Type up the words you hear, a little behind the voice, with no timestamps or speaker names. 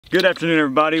Good afternoon,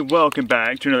 everybody. Welcome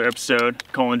back to another episode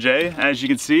of Cole and Jay. As you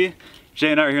can see, Jay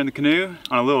and I are here in the canoe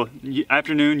on a little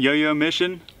afternoon yo-yo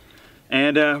mission.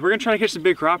 And we're gonna try to catch some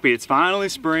big crappie. It's finally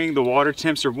spring, the water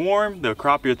temps are warm. The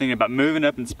crappie are thinking about moving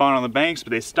up and spawning on the banks,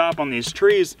 but they stop on these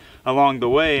trees along the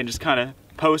way and just kind of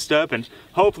post up, and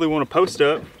hopefully want to post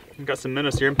up. We've got some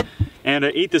minnows here. And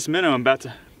eat this minnow I'm about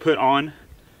to put on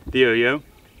the yo-yo.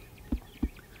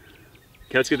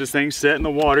 Okay, let's get this thing set in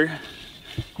the water.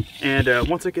 And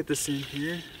once I get this in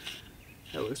here,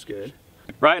 that looks good.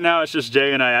 Right now it's just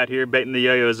Jay and I out here baiting the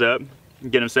yo-yos up and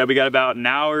getting them set. We got about an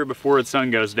hour before the sun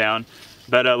goes down.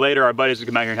 But later our buddies will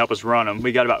come out here and help us run them.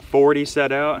 We got about 40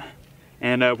 set out.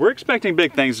 And we're expecting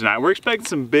big things tonight. We're expecting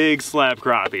some big slab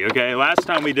crappie, okay? Last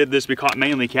time we did this, we caught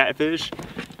mainly catfish.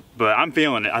 But I'm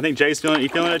feeling it. I think Jay's feeling it. You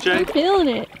feeling it, Jay? I'm feeling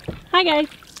it. Hi, guys.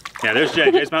 Yeah, there's Jay.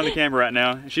 Jay's behind the camera right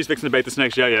now. She's fixing to bait this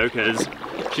next yo-yo because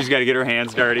she's got to get her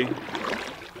hands dirty.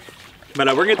 But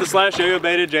we're gonna get this last yo-yo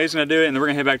baited. Jay's gonna do it, and then we're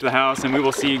gonna head back to the house, and we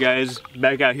will see you guys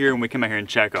back out here when we come out here and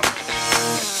check them.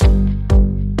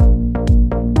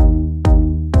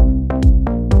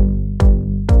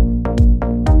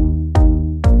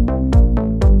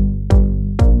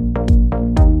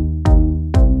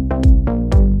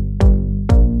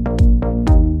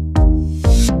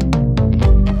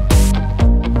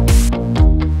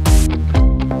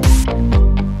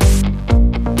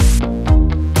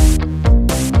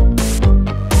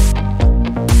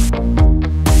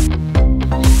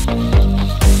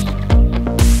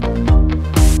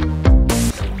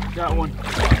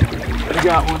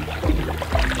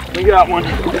 We got one.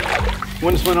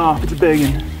 One just went off. It's a big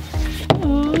one.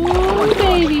 Oh,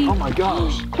 baby. Oh my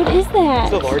gosh. What is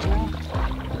that? It's a large one.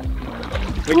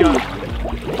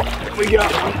 We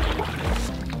got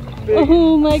one. Big.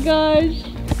 Oh my gosh.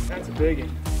 That's a big one.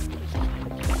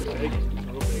 That's a big one.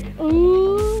 A little big one.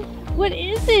 Ooh. What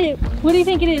is it? What do you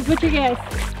think it is? What's your guess?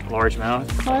 Largemouth.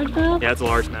 Largemouth? Yeah, it's a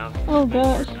largemouth. Oh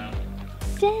gosh.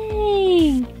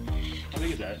 Dang. How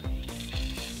big is that?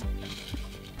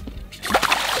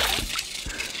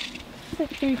 Like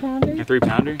 3-pounder. A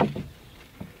 3-pounder?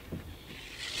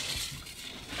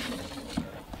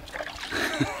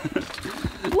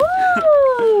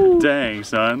 Woo! Dang,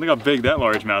 son. Look how big that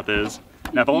largemouth is.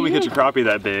 Now, if only we catch a crappie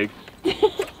that big.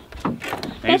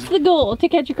 That's the goal, to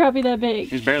catch a crappie that big.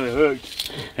 He's barely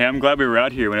hooked. Hey, I'm glad we were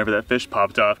out here whenever that fish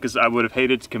popped off, because I would have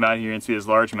hated to come out here and see this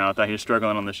largemouth out here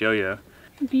struggling on this yo-yo.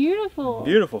 Beautiful.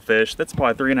 Beautiful fish. That's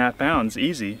probably 3.5 pounds,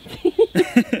 easy.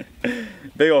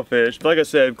 Big old fish. But like I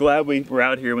said, glad we were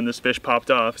out here when this fish popped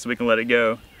off so we can let it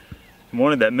go. I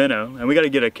wanted that minnow, and we got to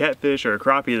get a catfish or a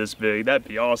crappie this big. That'd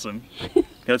be awesome. Okay,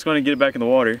 let's go and get it back in the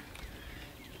water.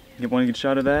 Get one good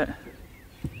shot of that.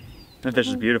 That fish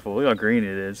is beautiful. Look how green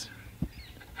it is.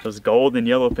 Those gold and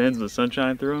yellow pins with the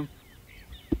sunshine through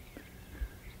them.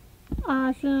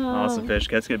 Awesome. Awesome fish.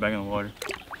 Okay, let's get it back in the water.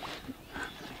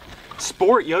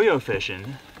 Sport yo-yo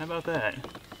fishing. How about that?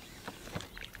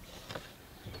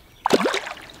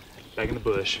 Back in the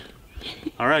bush.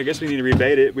 All right, I guess we need to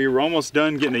rebait it. We were almost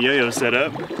done getting the yo-yo set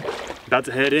up. About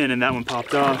to head in, and that one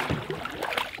popped off.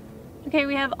 Okay,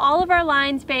 we have all of our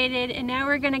lines baited, and now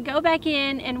we're gonna go back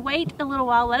in and wait a little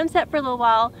while, let them set for a little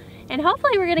while, and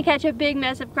hopefully we're gonna catch a big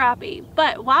mess of crappie.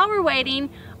 But while we're waiting,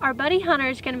 our buddy Hunter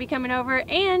is gonna be coming over,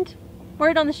 and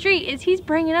word on the street is he's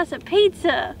bringing us a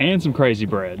pizza. And some crazy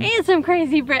bread. And some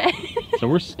crazy bread. So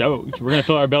we're stoked. We're gonna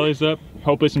fill our bellies up.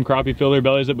 Hopefully some crappie fill their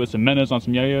bellies up with some minnows on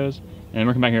some yo-yos. And then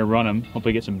we're coming back here and run them.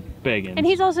 Hopefully get some big ones. And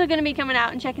he's also gonna be coming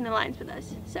out and checking the lines with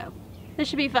us. So this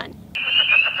should be fun.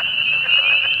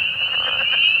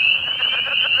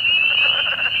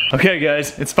 Okay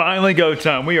guys, it's finally go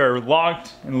time. We are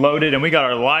locked and loaded and we got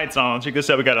our lights on. Check this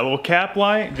out, we got a little cap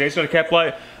light. Jason got a cap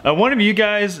light. One of you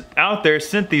guys out there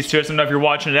sent these to us. I don't know if you're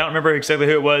watching it. I don't remember exactly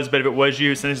who it was, but if it was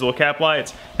you, send these little cap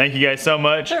lights. Thank you guys so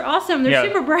much. They're awesome, they're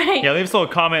super bright. Yeah, leave us a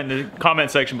little comment in the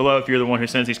comment section below if you're the one who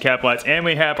sends these cap lights. And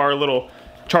we have our little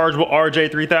chargeable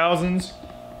RJ3000s.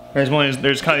 There's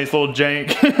kind of these little jank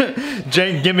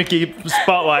gimmicky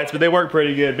spotlights, but they work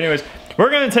pretty good. But anyways, we're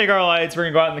gonna take our lights, we're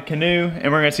gonna go out in the canoe,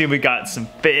 and we're gonna see if we got some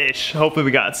fish. Hopefully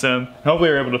we got some. Hopefully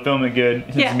we're able to film it good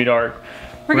since it's gonna be dark.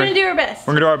 We're gonna do our best.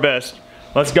 We're gonna do our best.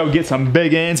 Let's go get some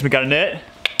big ends. We got a net.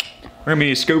 We're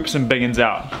gonna scoop some big ends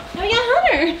out. And we got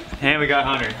Hunter. And we got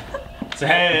Hunter. So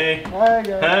hey. Hi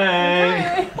guys.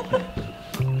 Hey.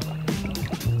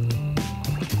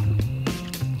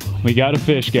 We got a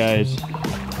fish, guys.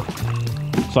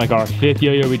 It's like our 5th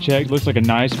yo-yo we checked. Looks like a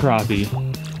nice crappie.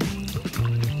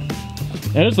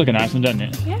 That is looking nice one, doesn't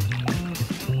it? Yeah.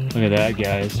 Look at that,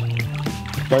 guys.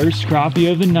 First crappie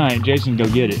of the night. Jason, go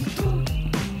get it.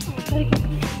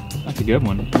 That's a good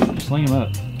one. Sling him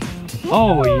up.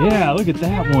 Oh yeah, look at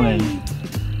that one.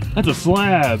 That's a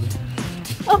slab.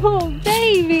 Oh,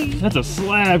 baby. That's a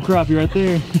slab crappie right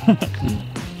there.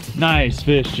 Nice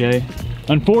fish, Jay.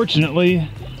 Unfortunately,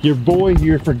 your boy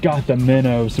here forgot the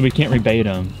minnow, so we can't rebait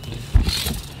him.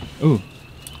 Ooh.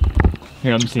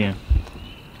 Here, let me see him.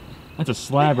 That's a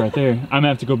slab right there. I'm gonna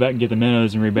have to go back and get the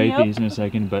minnows and rebait these in a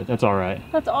second, but that's all right.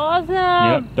 That's awesome.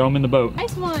 Yep, throw them in the boat.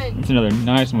 Nice one. It's another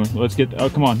nice one. Let's get, oh,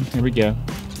 come on, here we go.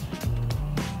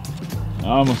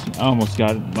 I almost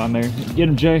got it on there. Get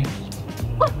him, Jay.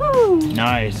 Woohoo!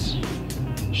 Nice.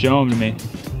 Show him to me.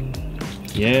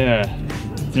 Yeah.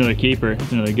 It's another keeper.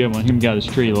 It's another good one. He got his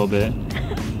tree a little bit.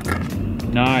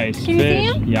 Nice Can fish.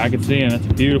 You see him? Yeah, I can see him. That's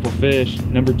a beautiful fish.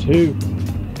 Number 2.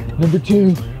 Number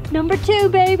 2. Number 2,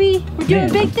 baby. We're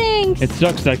doing big things. It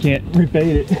sucks I can't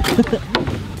rebait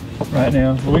it right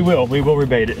now. We will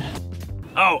rebait it.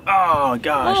 Oh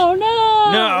gosh. Oh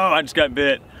no. No, I just got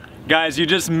bit. Guys, you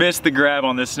just missed the grab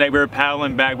on this snake. We were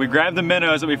paddling back. We grabbed the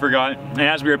minnows that we forgot, and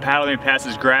as we were paddling past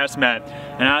this grass mat,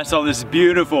 and I saw this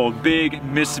beautiful, big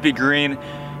Mississippi green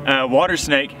water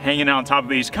snake hanging out on top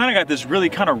of it. He's kind of got this really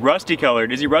kind of rusty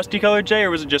colored. Is he rusty colored, Jay, or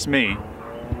was it just me?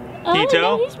 Can you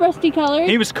tell? No, he's rusty colored.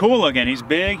 He was cool looking. He's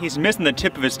big. He's missing the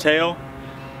tip of his tail,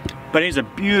 but he's a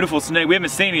beautiful snake. We haven't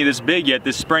seen any this big yet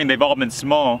this spring. They've all been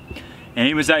small, and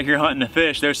he was out here hunting the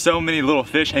fish. There's so many little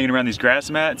fish hanging around these grass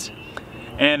mats.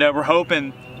 And we're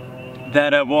hoping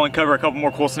that we'll uncover a couple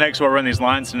more cool snakes while we're running these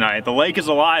lines tonight. The lake is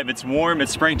alive, it's warm,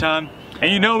 it's springtime.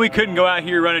 And you know we couldn't go out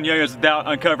here running yo-yos without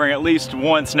uncovering at least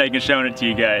one snake and showing it to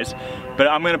you guys. But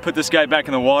I'm gonna put this guy back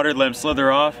in the water, let him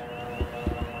slither off.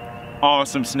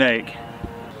 Awesome snake.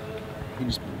 He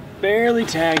just barely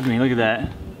tagged me, look at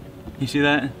that. You see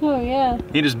that? Oh yeah.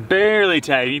 He just barely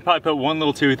tagged me. He probably put one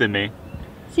little tooth in me.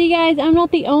 See guys, I'm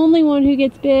not the only one who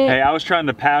gets bit. Hey, I was trying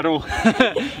to paddle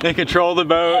and control the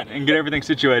boat and get everything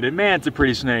situated. Man, it's a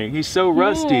pretty snake. He's so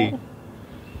rusty. Yeah.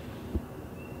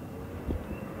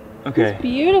 Okay. It's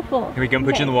beautiful. Here we go,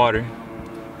 put you in the water.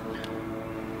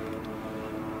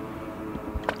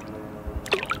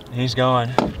 He's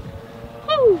going.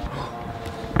 Woo.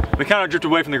 We kind of drifted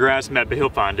away from the grass mat, but he'll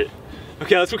find it.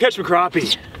 Okay, let's go catch some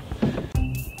crappie.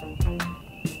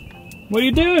 What are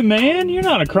you doing, man? You're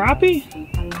not a crappie.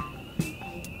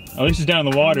 At least he's down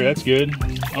in the water, that's good.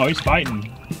 Oh, he's fighting.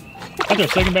 That's our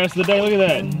second bass of the day, look at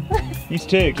that. He's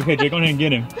ticked. Okay, Jake, go ahead and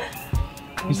get him.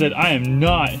 He said, I am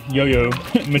not yo-yo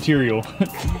material.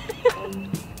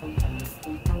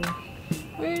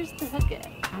 Where's the hook at?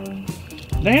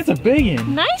 That's a big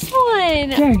one. Nice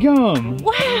one. Dadgum.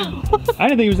 Wow. I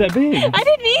didn't think it was that big. I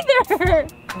didn't either.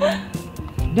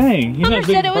 Dang, he's Hunter not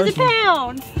big said in it was a person.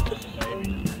 pound.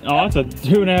 Oh, that's a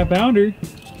 2.5 pounder.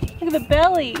 Look at the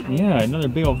belly. Yeah, another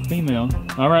big old female.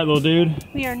 All right, little dude.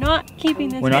 We are not keeping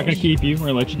this We're not gonna fish. keep you. We're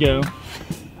gonna let you go.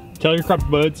 Tell your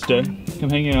crappie buds to come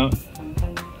hang out.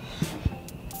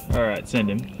 All right,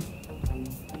 send him.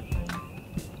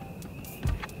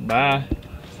 Bye.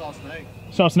 Saw a snake.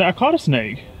 Saw a snake. I caught a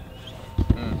snake.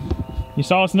 You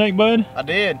saw a snake, bud? I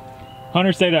did.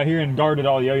 Hunter stayed out here and guarded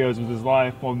all the yo-yos with his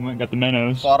life while we went and got the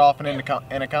minnows. Fought off an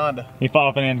anaconda. He fought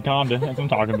off an anaconda. That's what I'm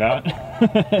talking about.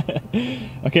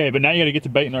 Okay, but now you gotta get to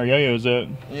baiting our yo-yos up.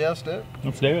 Yeah, let's do it.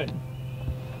 Let's do it.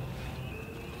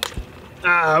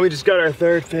 Ah, we just got our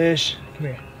third fish. Come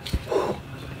here.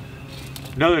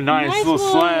 Another nice little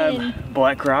slab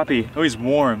black crappie. Oh, he's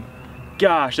warm.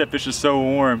 Gosh, that fish is so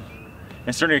warm.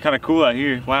 It's starting to get kind of cool out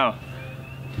here. Wow.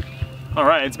 All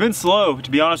right, it's been slow,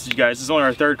 to be honest with you guys. This is only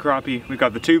our third crappie. We've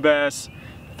got the 2 bass,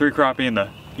 3 crappie, and the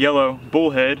yellow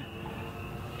bullhead.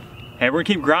 And we're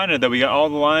gonna keep grinding it though. We got all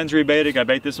the lines rebaited, gotta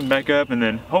bait this one back up, and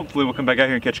then hopefully we'll come back out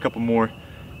here and catch a couple more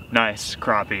nice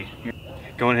crappie.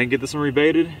 Going ahead and get this one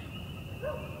rebaited.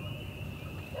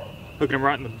 Hooking them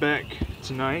right in the back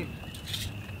tonight.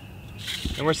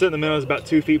 And we're setting the minnows about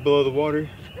 2 feet below the water.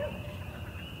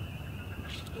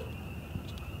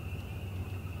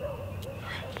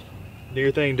 Do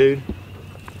your thing, dude.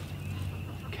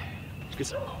 Okay, let's get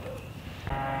some.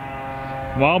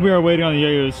 While we are waiting on the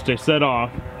yo-yos to set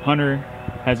off, Hunter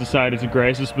has decided to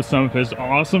grace us with some of his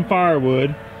awesome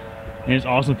firewood and his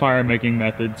awesome fire making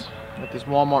methods. Got this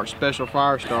Walmart special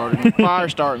fire starter. Fire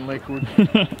starting liquid.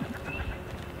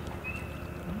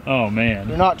 Oh man.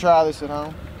 Do not try this at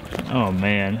home. Oh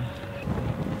man.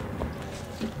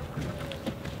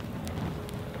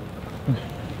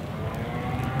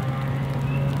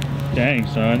 Dang,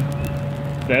 son.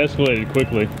 That escalated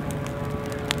quickly.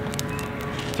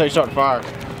 Until you start the fire.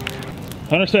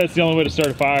 Hunter said it's the only way to start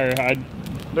a fire. I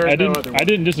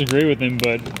didn't disagree with him,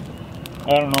 but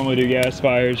I don't normally do gas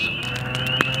fires.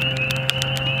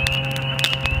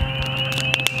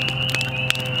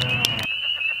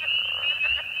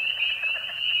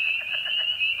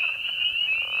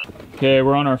 Okay,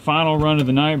 we're on our final run of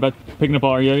the night, about picking up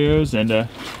all our yo-yos, and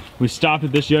we stopped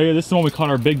at this yo-yo. This is the one we caught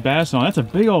our big bass on. That's a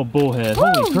big old bullhead. Woo,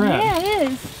 holy crap. Yeah,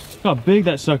 it is. Look how big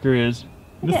that sucker is.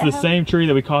 This is the same tree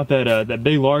that we caught that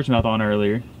big largemouth on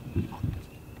earlier.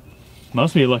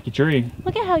 Must be a lucky tree.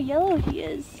 Look at how yellow he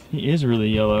is. He is really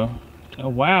yellow. Oh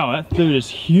wow, that dude is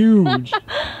huge.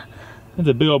 That's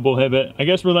a big old bullhead, but I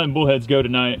guess we're letting bullheads go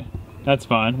tonight. That's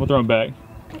fine, we'll throw him back.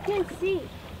 I can't see.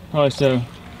 Probably so.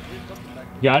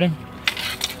 Got him?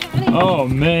 Oh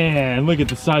man, look at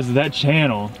the size of that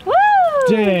channel. Woo!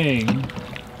 Dang.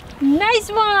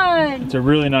 Nice one. It's a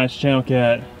really nice channel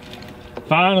cat.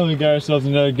 Finally we got ourselves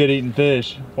another good eating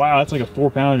fish. Wow, that's like a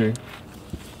 4-pounder.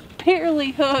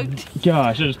 Barely hooked.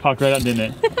 Gosh, it just popped right out,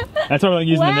 didn't it? That's why we're like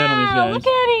using the net on these guys. Look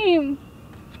at him.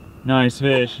 Nice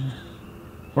fish.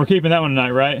 We're keeping that one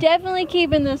tonight, right? Definitely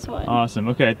keeping this one. Awesome.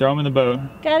 Okay, throw him in the boat.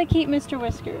 Gotta keep Mr.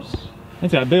 Whiskers.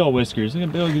 He's got big old whiskers. Look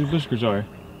how big old his whiskers are.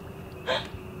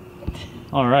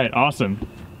 All right, awesome.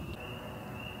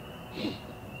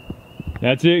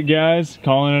 That's it, guys.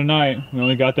 Calling it a night. We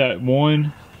only got that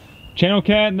one channel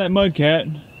cat and that mud cat.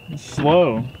 It's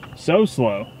slow. So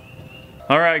slow.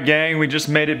 All right, gang, we just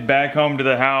made it back home to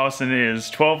the house, and it is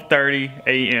 12:30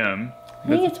 a.m. I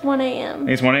think it's 1 a.m.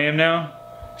 It's 1 a.m. now?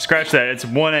 Scratch that, it's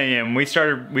 1 a.m. We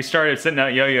started sitting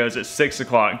out yo-yos at 6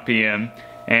 o'clock p.m.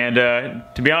 And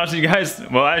to be honest with you guys,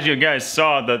 well, as you guys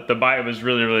saw, the bite was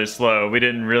really, really slow. We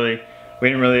didn't really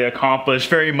accomplish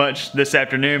very much this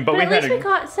afternoon, but at least we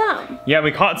caught some. Yeah,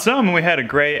 we caught some, and we had a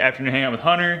great afternoon hanging out with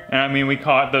Hunter. And I mean, we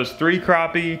caught those 3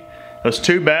 crappie, those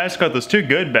 2 bass, caught those 2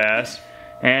 good bass,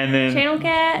 and then channel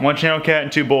cat. 1 channel cat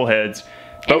and 2 bullheads.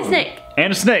 And a snake.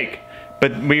 And a snake.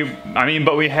 But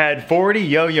we had 40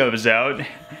 yo-yos out,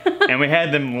 and we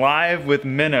had them live with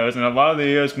minnows, and a lot of the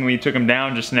yo-yos when we took them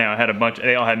down just now had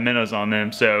they all had minnows on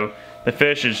them, so the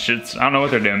fish is just, I don't know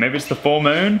what they're doing. Maybe it's the full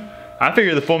moon? I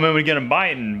figured the full moon would get them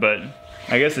biting, but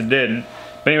I guess it didn't.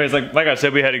 But anyways, like I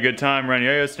said, we had a good time running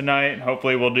yo-yos tonight.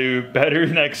 Hopefully we'll do better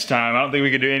next time. I don't think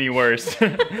we could do any worse.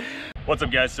 What's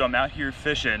up, guys? So I'm out here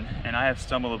fishing, and I have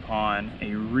stumbled upon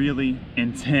a really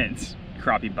intense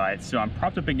crappie bite. So I'm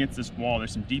propped up against this wall.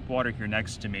 There's some deep water here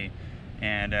next to me,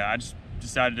 and I just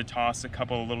decided to toss a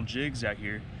couple of little jigs out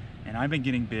here, and I've been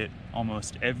getting bit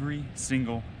almost every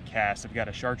single cast. I've got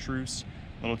a chartreuse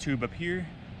little tube up here.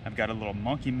 I've got a little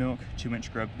monkey milk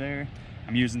 2-inch grub there.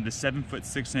 I'm using the 7-foot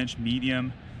 6-inch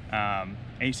medium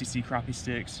ACC crappie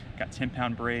sticks. Got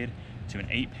 10-pound braid to an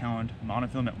 8-pound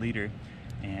monofilament leader,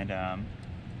 and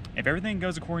if everything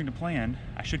goes according to plan,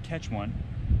 I should catch one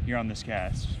here on this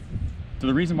cast. So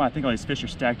the reason why I think all these fish are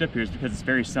stacked up here is because it's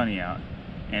very sunny out,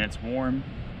 and it's warm,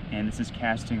 and this is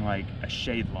casting like a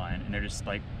shade line, and they're just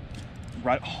like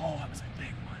right, oh, that was a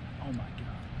big one. Oh my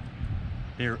God.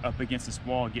 They're up against this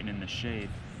wall getting in the shade.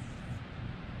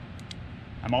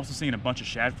 I'm also seeing a bunch of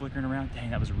shad flickering around.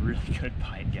 Dang, that was a really good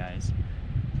bite, guys.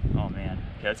 Oh man.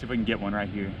 Okay, let's see if we can get one right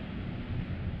here.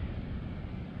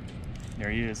 There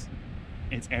he is.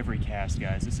 It's every cast,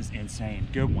 guys. This is insane.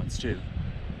 Good ones too.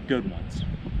 Good ones.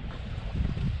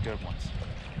 Good ones.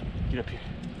 Get up here.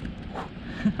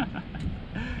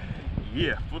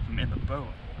 Yeah, flip them in the boat.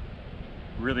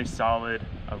 Really solid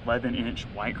 11-inch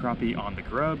white crappie on the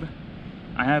grub.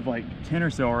 I have like 10 or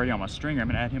so already on my stringer. I'm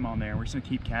gonna add him on there. We're just gonna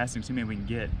keep casting, see how many we can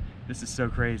get. This is so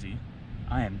crazy.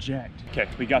 I am jacked. Okay,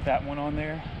 we got that one on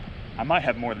there. I might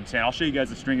have more than 10. I'll show you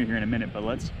guys the stringer here in a minute, but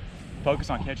let's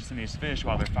focus on catching some of these fish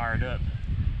while they're fired up,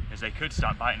 as they could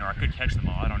stop biting, or I could catch them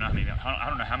all. I don't know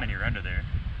how many are under there,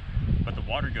 but the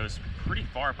water goes pretty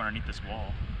far up underneath this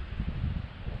wall.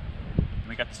 And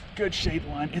we got this good shade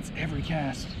line. It's every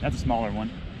cast. That's a smaller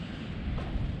one.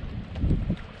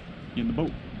 Get in the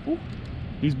boat. Ooh.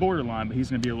 He's borderline, but he's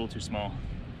gonna be a little too small.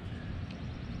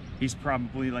 He's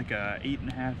probably like a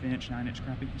 8.5-inch, 9-inch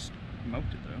crappie. He's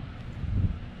smoked it though.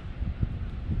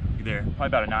 There, probably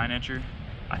about a 9-incher.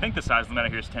 I think the size limit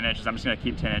out here is 10 inches. I'm just gonna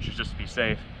keep 10 inches just to be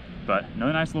safe. But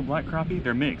another nice little black crappie.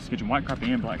 They're mixed. Get your white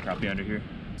crappie and black crappie under here.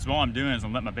 So all I'm doing is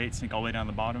I'm letting my bait sink all the way down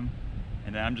the bottom,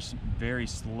 and then I'm just very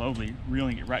slowly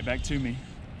reeling it right back to me.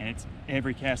 And it's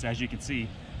every cast, as you can see,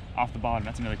 off the bottom.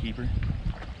 That's another keeper.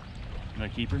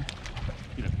 Another keeper.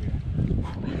 Get up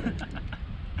here.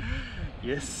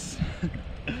 Yes.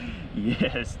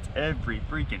 Yes, it's every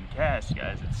freaking cast,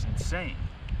 guys. It's insane.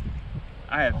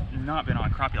 I have not been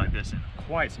on a crappie like this in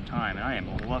quite some time, and I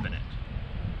am loving it.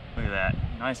 Look at that.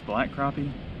 Nice black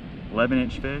crappie,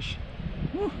 11-inch fish.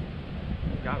 Woo.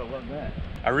 Gotta love that.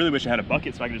 I really wish I had a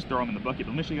bucket so I could just throw them in the bucket,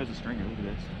 but let me show you guys the stringer. Look at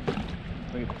this.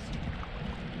 Look at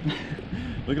this.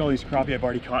 Look at all these crappie I've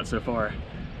already caught so far.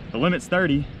 The limit's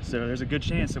 30, so there's a good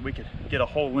chance that we could get a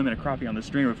whole limit of crappie on this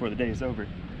stringer before the day is over.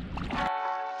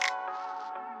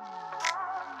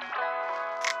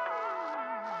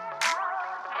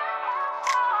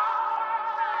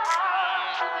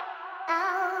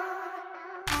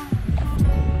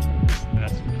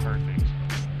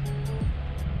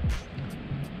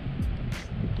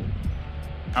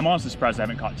 I'm honestly surprised I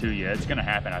haven't caught 2 yet. It's gonna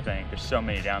happen, I think. There's so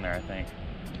many down there, I think.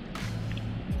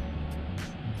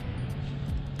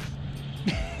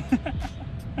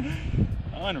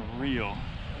 Unreal.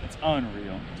 It's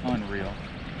unreal. Unreal.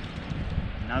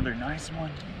 Another nice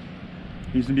one.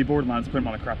 He's gonna be borderline. Let's put him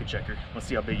on the crappie checker. Let's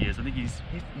see how big he is. I think he's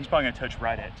probably gonna touch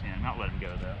right at 10. Not let him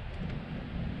go though.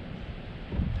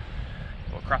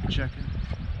 Little crappie checker.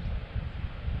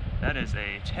 That is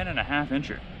a 10.5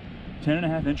 incher.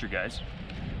 10.5 incher, guys.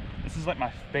 This is like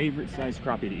my favorite size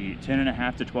crappie to eat.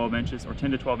 10.5 to 12 inches, or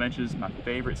 10 to 12 inches, my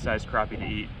favorite size crappie to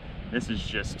eat. This is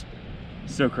just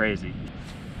so crazy.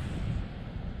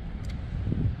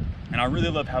 And I really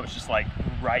love how it's just like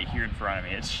right here in front of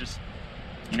me. It's just,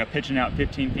 you know, pitching out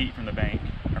 15 feet from the bank,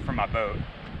 or from my boat.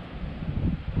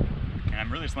 And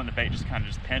I'm really just letting the bait just kind of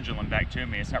just pendulum back to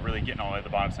me. It's not really getting all the way to the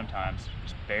bottom sometimes.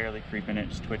 Just barely creeping it,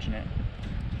 just twitching it.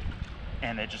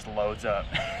 And it just loads up.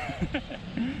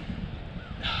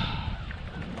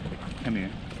 Come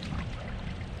here.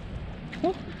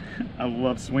 I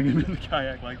love swinging in the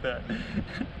kayak like that.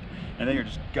 And they are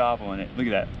just gobbling it. Look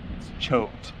at that. It's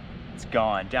choked. It's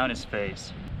gone down his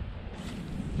face.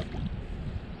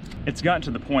 It's gotten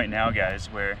to the point now, guys,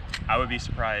 where I would be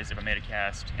surprised if I made a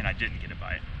cast and I didn't get a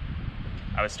bite.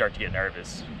 I would start to get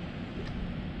nervous.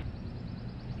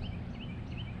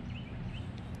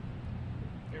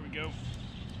 There we go.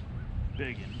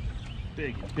 Biggin,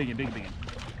 biggin, biggin, biggin, biggin.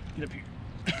 Get up here.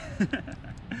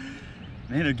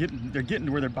 Man, they're getting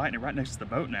to where they're biting it right next to the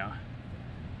boat now.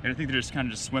 And I think they're just kind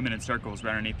of just swimming in circles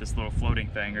right underneath this little floating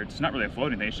thing, or it's not really a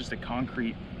floating thing, it's just a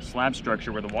concrete slab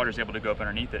structure where the water's able to go up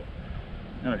underneath it.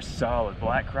 Another solid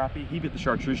black crappie. He bit the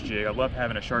chartreuse jig. I love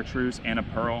having a chartreuse and a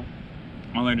pearl.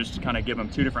 Only just to kind of give them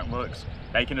 2 different looks.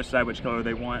 They can decide which color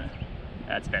they want.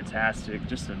 That's fantastic.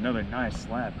 Just another nice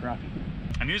slab crappie.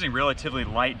 I'm using relatively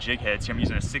light jig heads here. I'm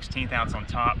using a 1/16 ounce on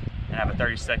top and I have a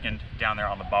 32nd down there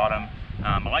on the bottom.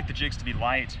 I like the jigs to be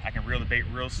light. I can reel the bait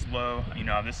real slow. You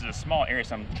know, this is a small area,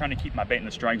 so I'm trying to keep my bait in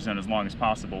the strike zone as long as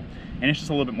possible. And it's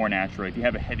just a little bit more natural. If you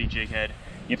have a heavy jig head,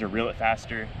 you have to reel it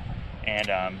faster.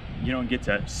 And you don't get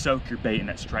to soak your bait in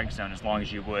that strike zone as long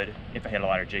as you would if I had a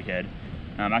lighter jig head.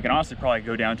 I can honestly probably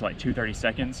go down to like 2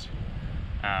 30-seconds.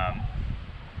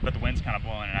 But the wind's kind of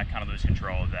blowing and I kind of lose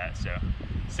control of that. So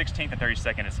 16th and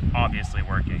 32nd is obviously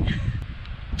working.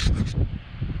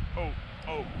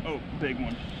 Oh, big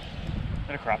one. Is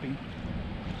that a crappie?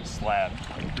 Slab.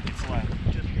 Freaking slab.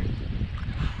 Just here.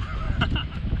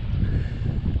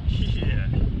 Yeah.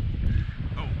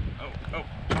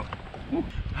 Oh.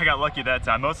 I got lucky that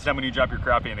time. Most of the time when you drop your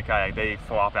crappie in the kayak, they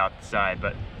flop out the side.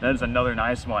 But that is another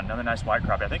nice one. Another nice white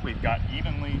crappie. I think we've got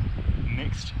evenly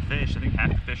mixed fish. I think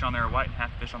half the fish on there are white and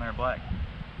half the fish on there are black.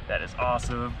 That is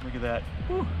awesome. Look at that.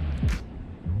 Whew.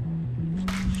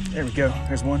 There we go.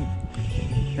 There's one.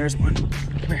 There's one.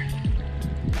 Come here.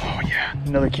 Oh yeah,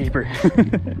 another keeper.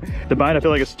 The bite I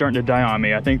feel like it's starting to die on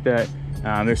me. I think that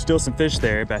there's still some fish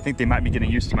there, but I think they might be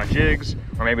getting used to my jigs,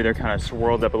 or maybe they're kind of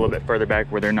swirled up a little bit further back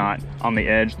where they're not on the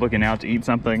edge looking out to eat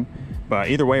something. But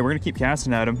either way, we're gonna keep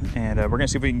casting at them, and we're gonna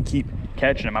see if we can keep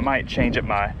catching them. I might change up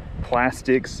my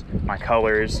plastics, my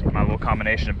colors, my little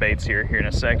combination of baits here in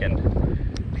a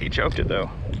second. He choked it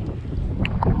though.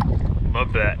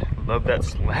 Love that. Love that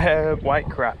slab white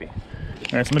crappie.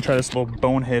 All right, so I'm gonna try this little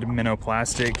bonehead minnow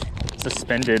plastic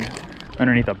suspended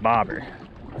underneath a bobber.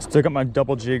 I still got my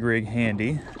double jig rig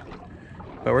handy,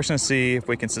 but we're just gonna see if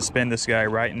we can suspend this guy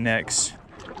right next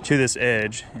to this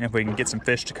edge and if we can get some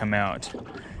fish to come out.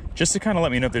 Just to kind of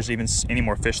let me know if there's even any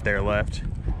more fish there left.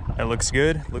 That looks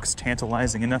good, looks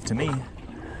tantalizing enough to me.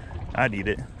 I'd eat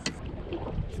it.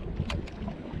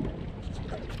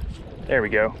 There we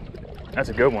go. That's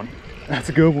a good one. That's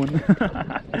a good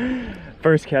one.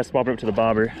 First cast bobber up to the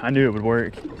bobber. I knew it would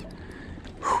work.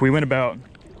 We went about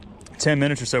 10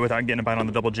 minutes or so without getting a bite on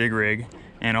the double jig rig,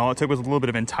 and all it took was a little bit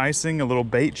of enticing, a little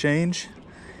bait change.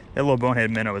 That little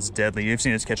bonehead minnow is deadly. You've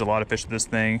seen us catch a lot of fish with this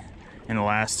thing in the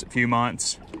last few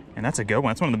months, and that's a good one.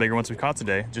 That's one of the bigger ones we caught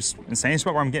today. Just in the same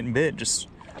spot where I'm getting bit, just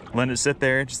letting it sit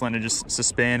there, just letting it just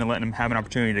suspend and letting them have an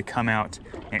opportunity to come out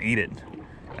and eat it.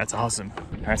 That's awesome.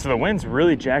 All right, so the wind's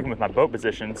really jagging with my boat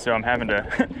position, so I'm having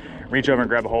to reach over and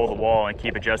grab a hold of the wall and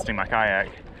keep adjusting my kayak.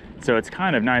 So it's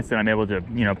kind of nice that I'm able to,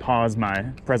 you know, pause my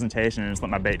presentation and just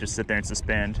let my bait just sit there and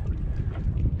suspend.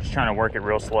 Just trying to work it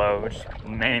real slow.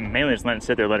 Mainly just letting it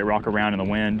sit there, let it rock around in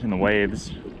the wind and the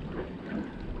waves.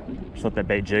 Just let that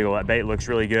bait jiggle. That bait looks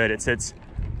really good. It sits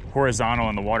horizontal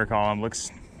in the water column.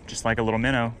 Looks just like a little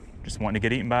minnow, just wanting to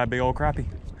get eaten by a big old crappie.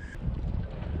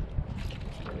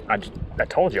 I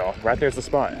told y'all, right there's the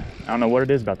spot. I don't know what it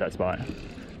is about that spot.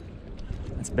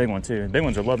 That's a big one too. The big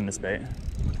ones are loving this bait.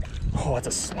 Oh, that's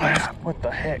a slab. What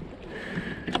the heck?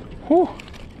 Whew.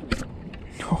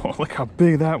 Oh, look how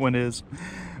big that one is.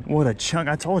 What a chunk.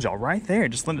 I told y'all, right there.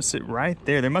 Just let it sit right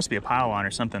there. There must be a pile on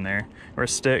or something there, or a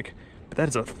stick. But that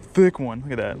is a thick one.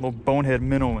 Look at that little bonehead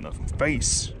minnow in the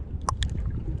face.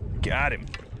 Got him.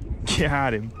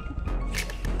 Got him.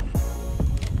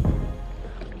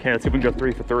 Okay, let's see if we can go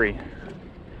 3 for 3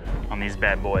 on these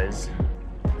bad boys.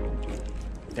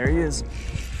 There he is.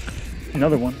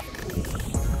 Another one.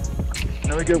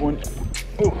 Another good one.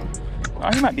 Ooh. Oh,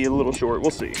 he might be a little short.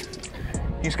 We'll see.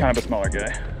 He's kind of a smaller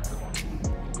guy.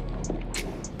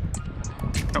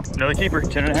 Oh, another keeper.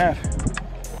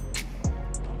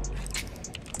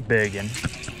 10.5. Biggin.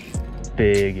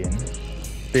 Biggin.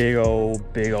 Big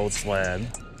old slab.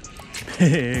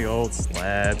 Big old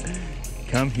slab.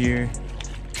 Come here.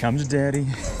 Come to daddy.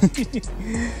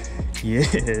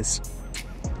 Yes.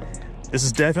 This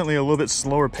is definitely a little bit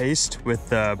slower paced with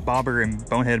bobber and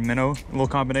bonehead minnow little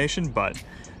combination, but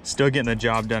still getting the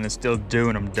job done and still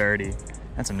doing them dirty.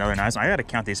 That's another nice one. I gotta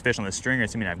count these fish on the stringer.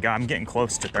 I mean, I'm getting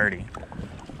close to 30.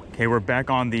 Okay, we're back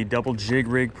on the double jig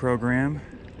rig program.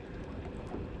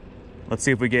 Let's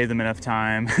see if we gave them enough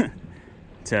time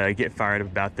to get fired up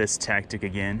about this tactic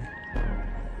again.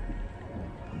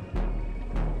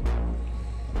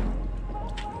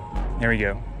 There we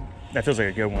go. That feels like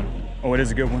a good one. Oh, it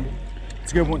is a good one.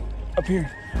 It's a good one. Up here.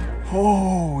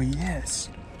 Oh, yes.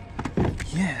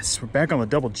 Yes, we're back on the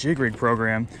double jig rig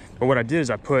program. But what I did is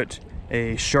I put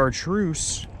a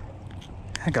chartreuse.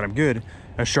 I got him good.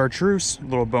 A chartreuse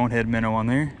little bonehead minnow on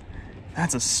there.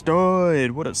 That's a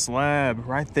stud. What a slab.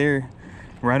 Right there.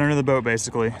 Right under the boat,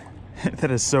 basically.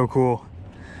 That is so cool.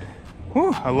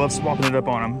 Whew, I love swapping it up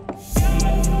on them.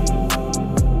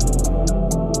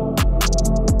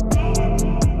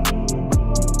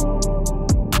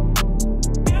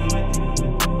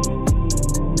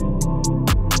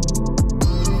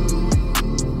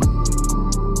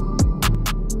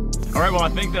 All right, well, I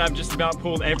think that I've just about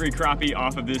pulled every crappie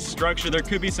off of this structure. There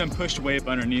could be some pushed way up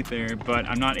underneath there, but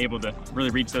I'm not able to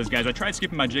really reach those guys. I tried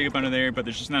skipping my jig up under there, but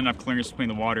there's just not enough clearance between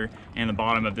the water and the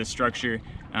bottom of this structure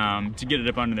to get it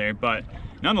up under there. But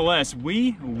nonetheless,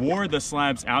 we wore the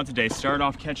slabs out today. Started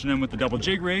off catching them with the double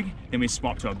jig rig, then we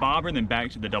swapped to a bobber, then back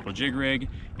to the double jig rig,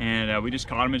 and we just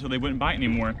caught them until they wouldn't bite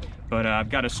anymore. But I've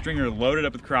got a stringer loaded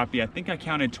up with crappie. I think I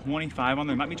counted 25 on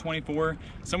there, it might be 24,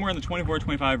 somewhere in the 24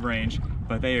 25 range,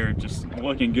 but they are just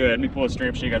looking good. Let me pull a string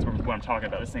up, show you guys what I'm talking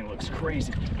about. This thing looks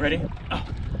crazy. Ready? Oh,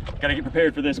 gotta get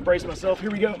prepared for this. Brace myself,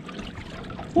 here we go.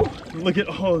 Woo, look at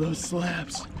all of those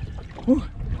slabs. Woo.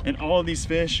 And all of these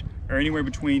fish are anywhere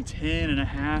between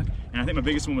 10.5, and I think my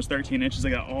biggest one was 13 inches. I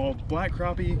got all black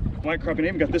crappie, and I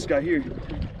even got this guy here.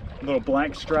 A little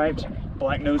black striped,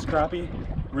 black nose crappie.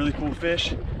 Really cool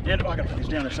fish. And oh, I gotta put these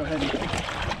down, they're so heavy.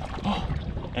 Oh,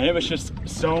 and it was just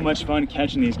so much fun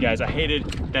catching these guys. I hated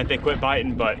that they quit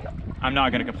biting, but I'm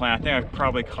not gonna complain. I think I've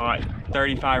probably caught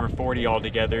 35 or 40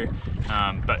 altogether.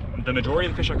 But the majority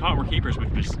of the fish I caught were keepers,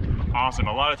 which was awesome.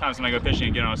 A lot of times when I go fishing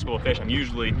and get on a school of fish, I'm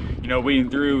usually, weeding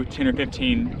through 10 or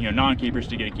 15, non-keepers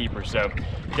to get a keeper. So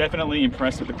definitely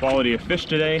impressed with the quality of fish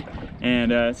today.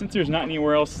 And since there's not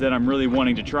anywhere else that I'm really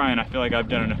wanting to try, and I feel like I've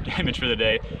done enough damage for the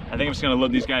day, I think I'm just gonna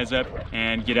load these guys up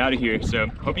and get out of here. So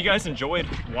hope you guys enjoyed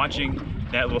watching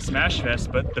that little smash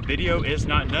fest, but the video is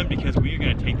not done because we are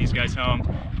gonna take these guys home.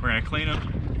 We're gonna clean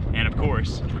them. And of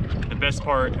course, the best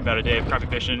part about a day of crappie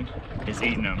fishing is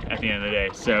eating them at the end of the day.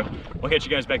 So we'll catch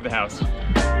you guys back at the house.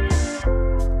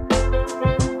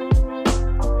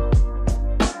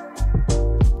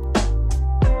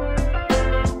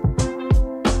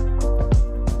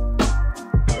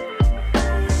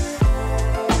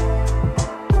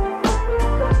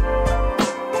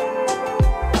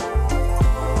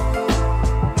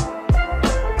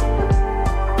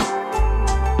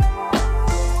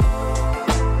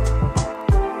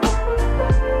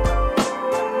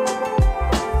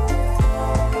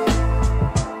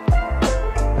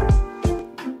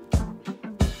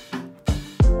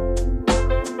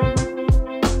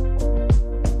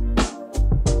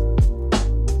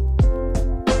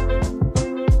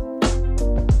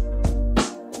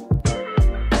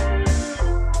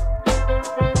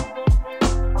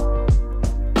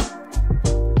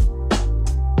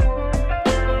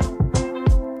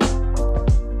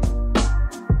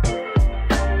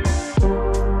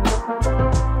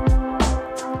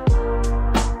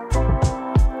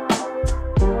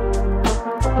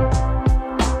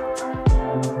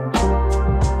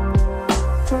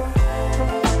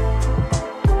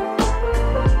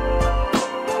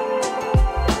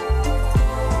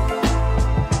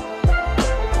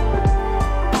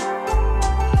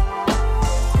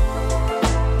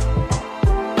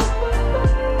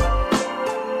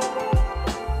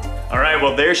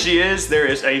 well, there she is. There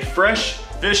is a fresh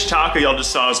fish taco y'all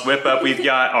just saw us whip up. We've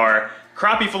got our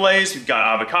crappie fillets, we've got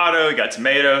avocado, we got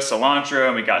tomato, cilantro,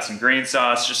 and we got some green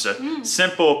sauce. Just a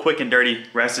simple, quick and dirty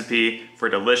recipe for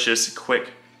a delicious,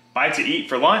 quick bite to eat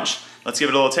for lunch. Let's give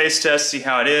it a little taste test, see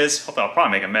how it is. Hopefully I'll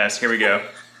probably make a mess. Here we go.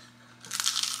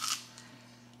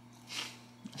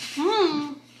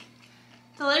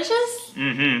 Delicious?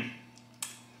 Mm-hmm.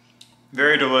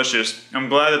 Very delicious. I'm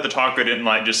glad that the taco didn't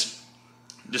like just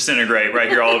disintegrate right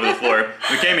here all over the floor.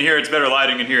 We came in here, it's better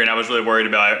lighting in here, and I was really worried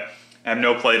about it. I have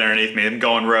no plate underneath me. I'm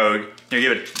going rogue. Here,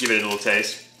 give it a little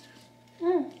taste.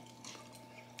 What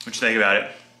you think about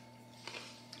it?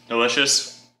 Delicious?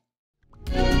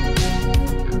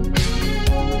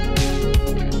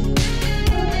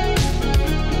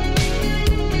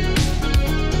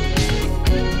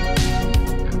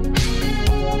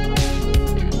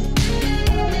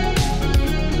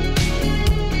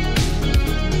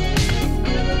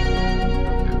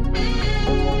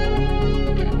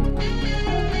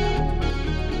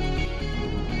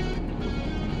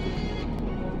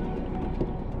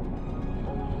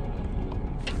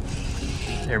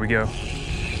 There we go.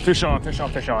 Fish on, fish on,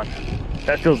 fish on.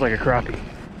 That feels like a crappie.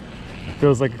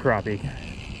 Feels like a crappie.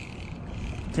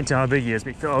 Can't tell how big he is,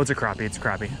 but oh, it's a crappie, it's a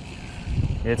crappie.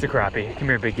 It's a crappie. Come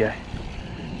here, big guy.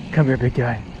 Come here, big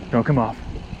guy. Don't come off.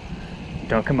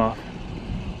 Don't come off.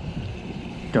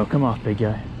 Don't come off, big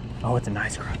guy. Oh, it's a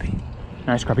nice crappie.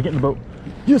 Nice crappie, get in the boat.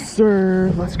 Yes,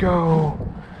 sir, let's go.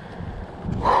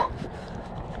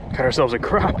 Got ourselves a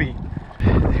crappie.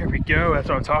 There we go, that's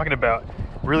what I'm talking about.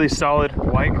 Really solid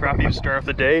white crappie to start off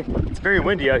the day. It's very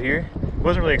windy out here.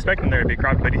 Wasn't really expecting there to be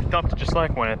crappie, but he thumped just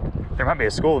like one. There might be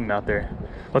a school of them out there.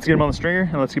 Let's get him on the stringer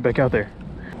and let's get back out there.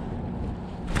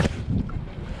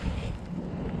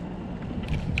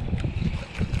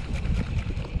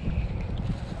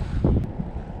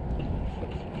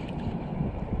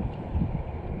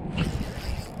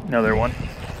 Another one,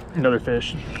 another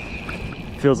fish.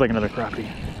 Feels like another crappie.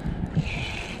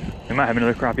 We might have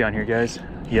another crappie on here, guys.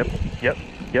 Yep.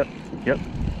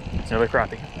 It's another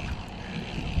crappie.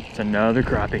 It's another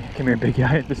crappie. Come here, big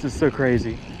guy. This is so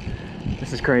crazy.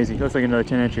 This is crazy. Looks like another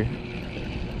 10-incher.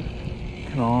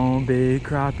 Come on, big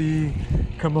crappie.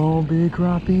 Come on, big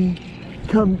crappie.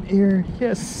 Come here.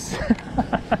 Yes.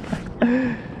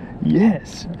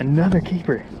 Yes. Another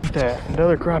keeper. Look at that.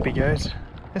 Another crappie, guys.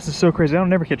 This is so crazy. I don't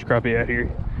never catch crappie out here.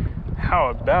 How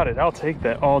about it? I'll take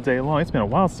that all day long. It's been a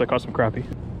while since I caught some crappie.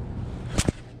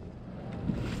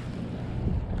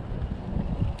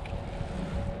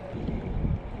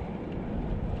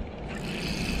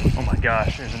 Oh my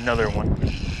gosh, there's another one.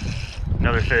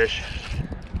 Another fish.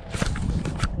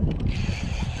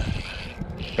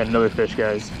 Got another fish,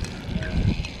 guys.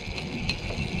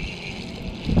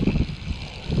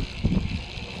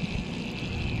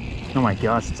 Oh my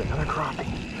gosh, it's another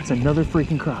crappie. It's another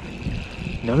freaking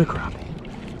crappie. Another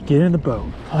crappie. Get in the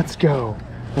boat. Let's go.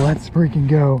 Let's freaking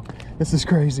go. This is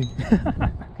crazy.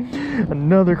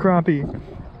 Another crappie.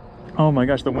 Oh my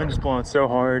gosh, the wind is blowing so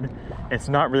hard. It's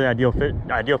not really ideal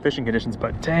fishing conditions,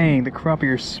 but dang, the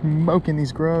crappie are smoking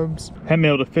these grubs. Haven't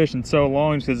been able to fish in so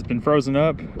long because it's been frozen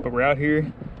up, but we're out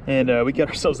here and we got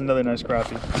ourselves another nice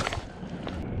crappie.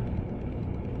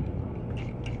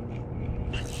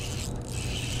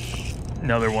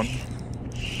 Another one.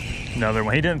 Another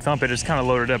one. He didn't thump it, just kind of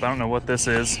loaded up. I don't know what this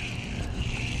is.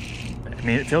 I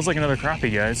mean, it feels like another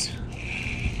crappie, guys.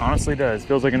 Honestly does.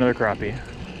 Feels like another crappie.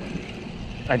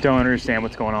 I don't understand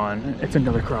what's going on. It's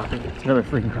another crappie. It's another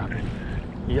freaking crappie.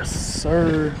 Yes,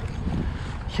 sir.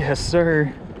 Yes,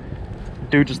 sir.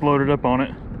 Dude just loaded up on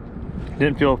it.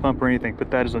 Didn't feel a thump or anything,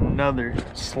 but that is another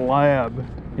slab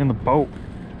in the boat.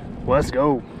 Let's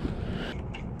go.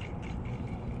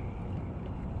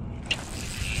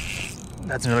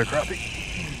 That's another crappie.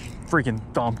 Freaking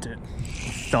thumped it.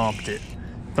 Thumped it.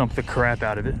 Thumped the crap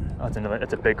out of it. Oh,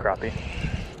 that's a big crappie.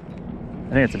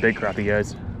 I think it's a big crappie,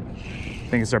 guys.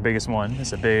 I think it's our biggest one.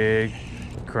 It's a big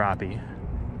crappie.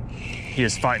 He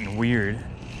is fighting weird.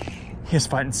 He is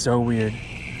fighting so weird.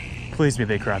 Please be a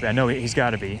big crappie. I know he's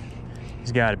gotta be.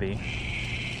 He's gotta be.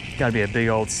 Gotta be a big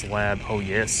old slab. Oh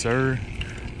yes, sir.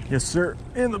 Yes, sir.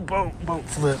 In the boat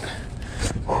flip.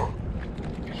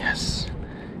 Yes.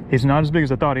 He's not as big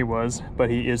as I thought he was, but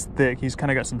he is thick. He's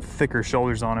kind of got some thicker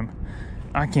shoulders on him.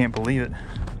 I can't believe it.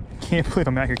 Can't believe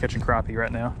I'm out here catching crappie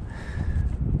right now.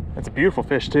 That's a beautiful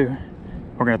fish too.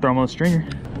 We're gonna throw him on the stringer.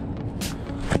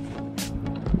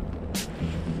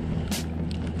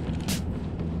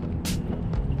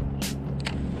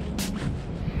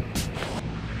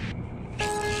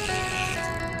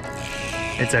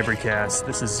 It's every cast.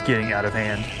 This is getting out of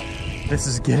hand. This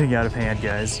is getting out of hand,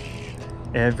 guys.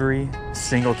 every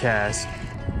single cast.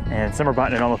 And some are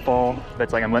biting it on the fall, but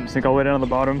it's like I'm letting them sink all the way down to the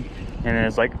bottom. And then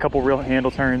it's like a couple real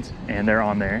handle turns and they're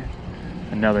on there.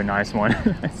 Another nice one.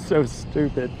 It's so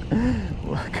stupid.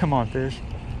 Come on, fish.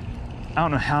 I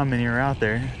don't know how many are out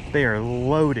there. They are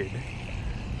loaded.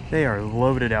 They are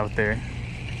loaded out there.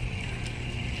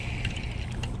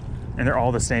 And they're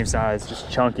all the same size,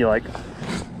 just chunky, like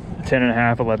 10 and a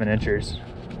half, 11 inches.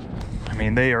 I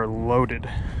mean, they are loaded.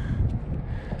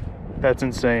 That's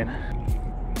insane.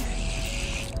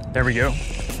 There we go.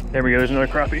 There we go, there's another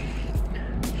crappie.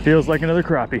 Feels like another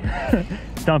crappie.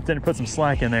 Dumped in and put some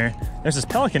slack in there. There's this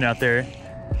pelican out there,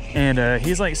 and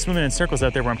he's like swimming in circles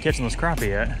out there where I'm catching those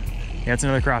crappie at. Yeah, it's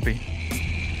another crappie.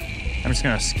 I'm just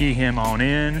gonna ski him on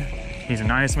in. He's a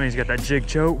nice one, he's got that jig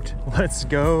choked. Let's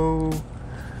go.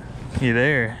 He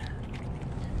there.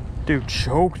 Dude,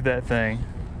 choked that thing.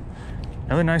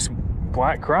 Another nice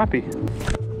black crappie.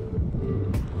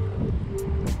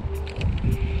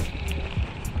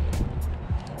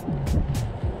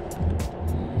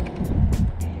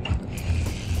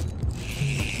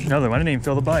 Another one, I didn't even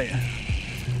feel the bite.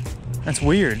 That's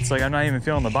weird. It's like I'm not even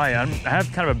feeling the bite. I have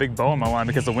kind of a big bow on my line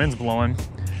because the wind's blowing.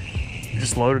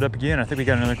 Just loaded up again. I think we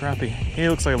got another crappie. He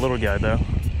looks like a little guy though.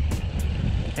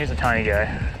 He's a tiny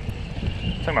guy.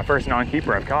 It's like my first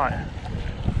non-keeper I've caught.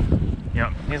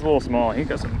 Yep, he's a little small. He's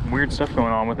got some weird stuff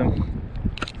going on with him.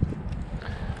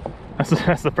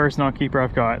 That's the first non-keeper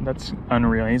I've caught. That's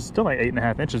unreal. He's still like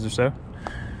 8.5 inches or so.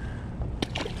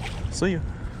 See you.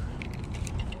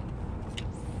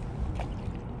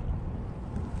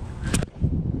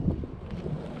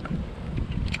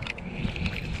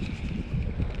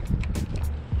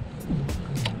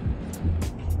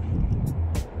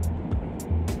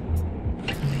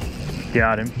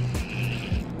 Got him.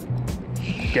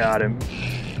 Got him.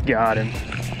 Got him.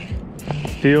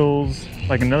 Feels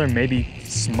like another maybe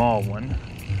small one.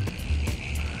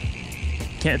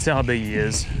 Can't tell how big he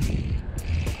is.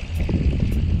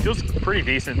 Feels pretty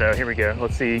decent though. Here we go.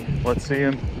 Let's see. Let's see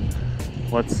him.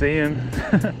 Let's see him.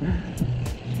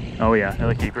 Oh yeah,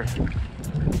 another keeper.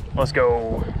 Let's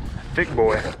go. Thick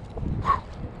boy. There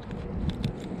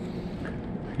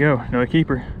we go. Another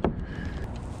keeper.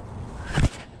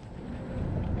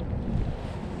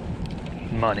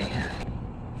 Money.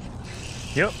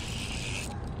 Yep.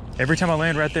 Every time I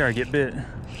land right there, I get bit.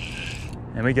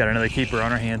 And we got another keeper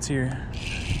on our hands here.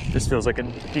 This feels like a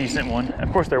decent one.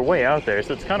 Of course, they're way out there,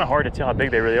 so it's kind of hard to tell how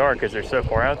big they really are because they're so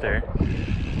far out there.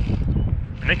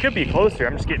 And they could be closer.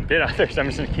 I'm just getting bit out there, so I'm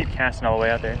just gonna keep casting all the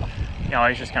way out there. You know,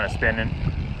 he's just kind of spinning.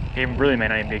 He really may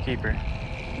not even be a keeper.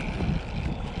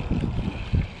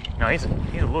 No, he's a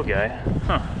little guy.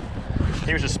 Huh.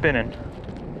 He was just spinning.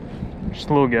 Just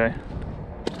a little guy.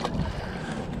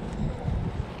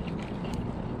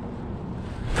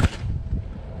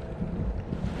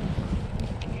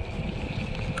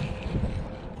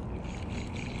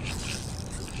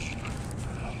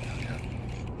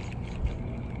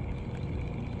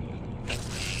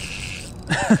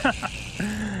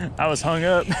 I was hung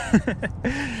up,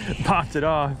 popped it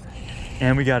off,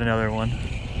 and we got another one.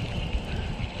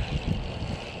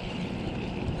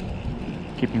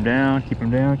 Keep him down, keep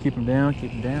him down, keep him down,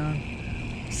 keep him down.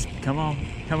 Come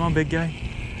on, big guy.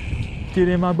 Get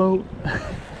in my boat.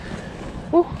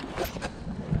 Woo.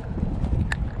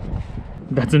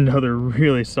 That's another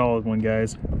really solid one,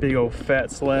 guys. Big old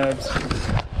fat slabs.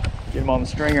 Get him on the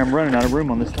stringer. I'm running out of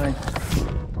room on this thing.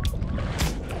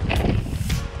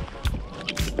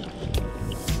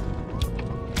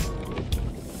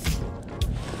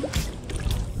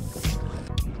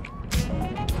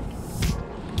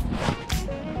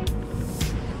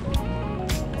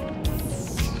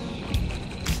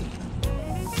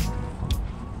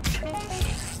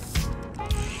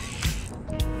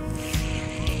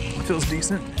 Feels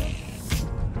decent.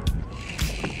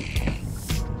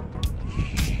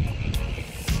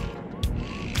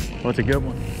 Oh, it's a good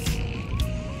one.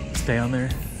 Stay on there.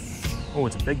 Oh,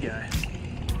 it's a big guy.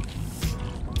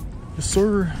 Yes,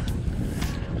 sir.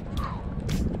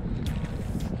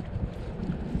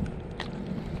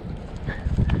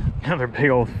 Another big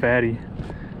old fatty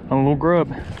on a little grub.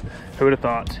 Who would have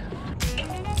thought?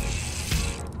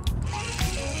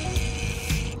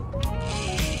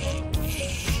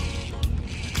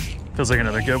 Feels like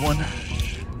another good one.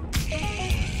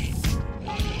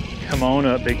 Come on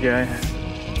up, big guy.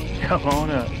 Come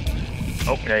on up.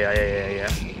 Oh, yeah.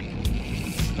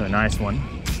 A nice one.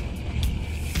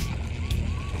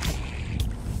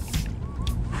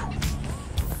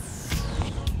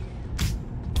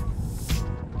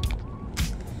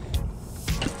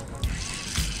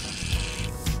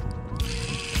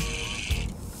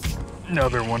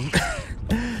 Another one.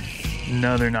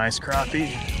 Another nice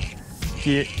crappie.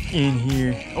 Get in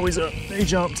here. Oh, he's up. He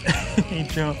jumped. He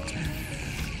jumped.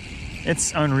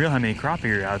 It's unreal how many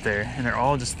crappie are out there, and they're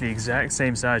all just the exact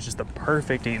same size, just the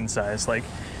perfect eating size. Like,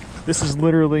 this is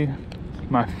literally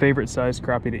my favorite size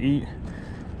crappie to eat.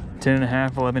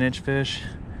 10.5, 11-inch fish.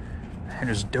 They're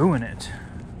just doing it.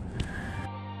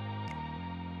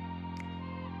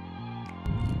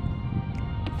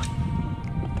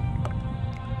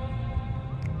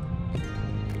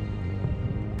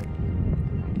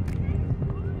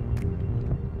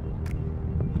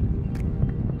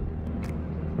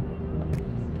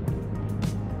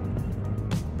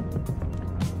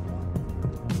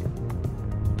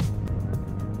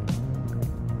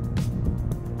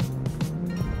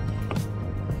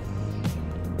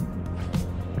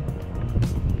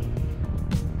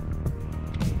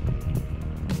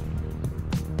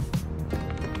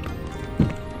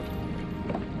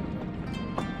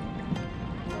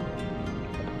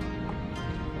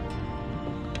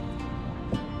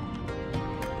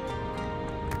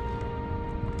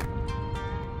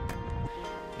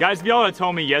 Guys, if y'all had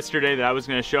told me yesterday that I was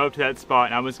gonna show up to that spot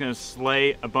and I was gonna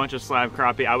slay a bunch of slab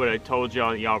crappie, I would have told y'all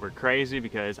that y'all were crazy,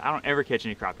 because I don't ever catch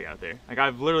any crappie out there. Like,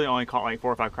 I've literally only caught like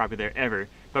 4 or 5 crappie there ever.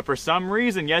 But for some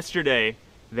reason yesterday,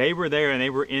 they were there and they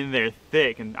were in there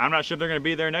thick. And I'm not sure if they're gonna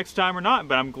be there next time or not,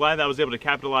 but I'm glad that I was able to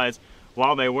capitalize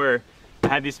while they were. I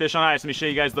had these fish on ice. Let me show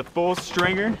you guys the full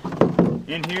stringer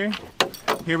in here.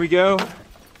 Here we go.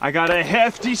 I got a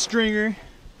hefty stringer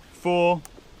full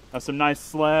of some nice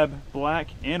slab black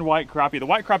and white crappie. The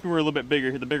white crappie were a little bit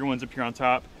bigger. The bigger ones up here on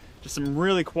top. Just some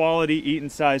really quality eating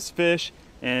sized fish.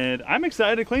 And I'm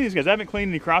excited to clean these guys. I haven't cleaned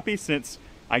any crappie since,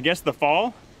 I guess, the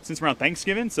fall, since around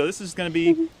Thanksgiving. So this is gonna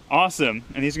be awesome.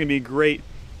 And these are gonna be great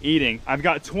eating. I've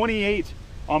got 28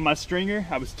 on my stringer.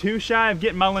 I was too shy of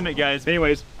getting my limit, guys.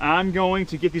 Anyways, I'm going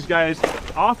to get these guys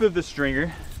off of the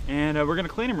stringer, and we're gonna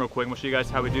clean them real quick, and we'll show you guys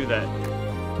how we do that.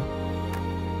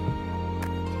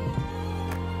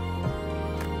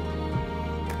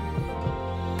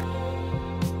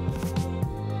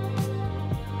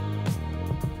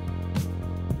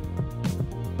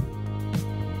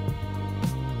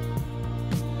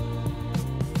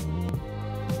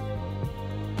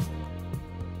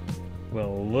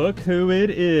 Well, look who it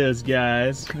is,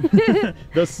 guys.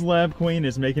 The slab queen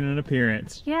is making an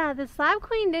appearance. Yeah, the slab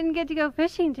queen didn't get to go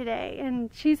fishing today, and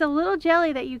she's a little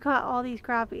jelly that you caught all these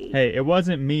crappie. Hey, it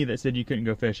wasn't me that said you couldn't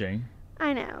go fishing.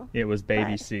 I know. It was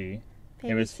Baby C.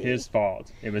 Baby It was C. his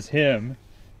fault. It was him.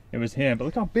 It was him. But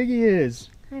look how big he is.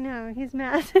 I know, he's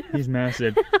massive. He's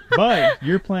massive. But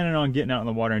you're planning on getting out in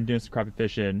the water and doing some crappie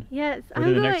fishing Yes,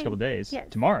 within the next couple days. Yes.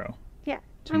 Tomorrow. Yeah.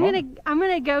 Tomorrow. I'm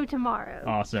gonna go tomorrow.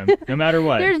 Awesome. No matter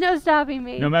what. There's no stopping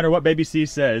me. No matter what Baby C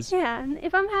says. Yeah, and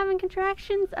if I'm having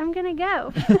contractions, I'm gonna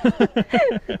go.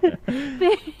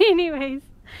 But anyways,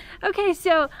 okay,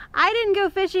 so I didn't go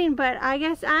fishing, but I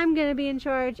guess I'm gonna be in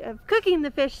charge of cooking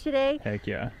the fish today. Heck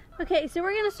yeah. Okay, so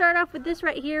we're gonna start off with this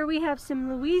right here. We have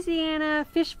some Louisiana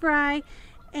fish fry,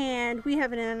 and we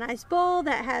have it in a nice bowl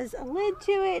that has a lid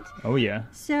to it. Oh yeah.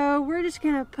 So we're just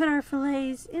gonna put our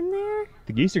fillets in there.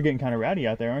 The geese are getting kind of rowdy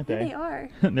out there, aren't they? Yeah, they are.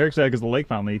 They're excited because the lake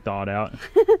finally thawed out.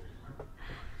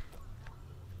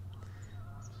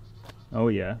 Oh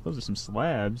yeah, those are some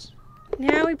slabs.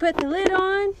 Now we put the lid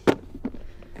on.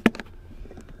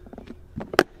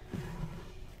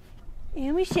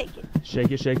 And we shake it.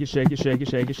 Shake it, shake it, shake it, shake it,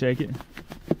 shake it, shake it.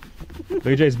 Look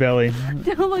at Jay's belly.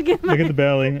 Don't look at my... Look at the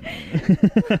belly.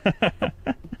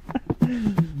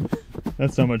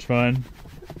 That's so much fun.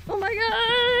 Oh my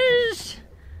gosh!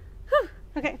 Whew.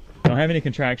 Okay. Don't have any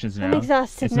contractions now. I'm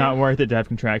exhausted It's now. not worth it to have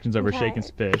contractions over shaking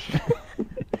fish.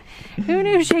 Who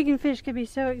knew shaking fish could be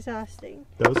so exhausting?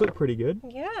 Those look pretty good.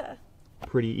 Yeah.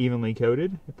 Pretty evenly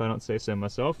coated, if I don't say so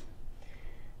myself.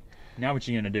 Now what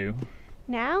you gonna do?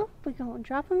 Now we're gonna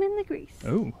drop them in the grease.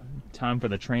 Oh, time for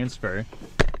the transfer.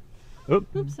 Oop.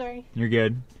 Oops, sorry. You're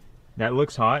good. That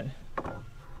looks hot.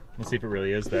 Let's see if it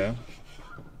really is though.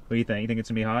 What do you think? You think it's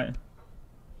gonna be hot?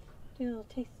 Do a little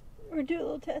taste, or do a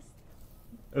little test.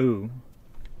 Ooh,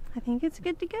 I think it's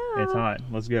good to go. it's hot.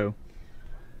 Let's go.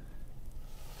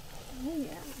 Oh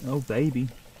yeah. Oh baby,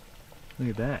 look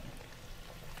at that.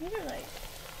 These are like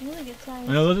really good size.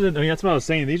 I mean, that's what I was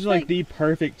saying. These are like the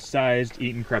perfect sized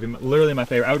eating crappie. Literally my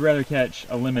favorite. I would rather catch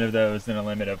a limit of those than a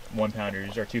limit of 1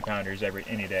 pounders or 2 pounders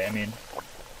any day. I mean,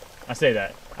 I say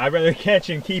that. I'd rather catch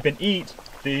and keep and eat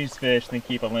these fish than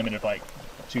keep a limit of like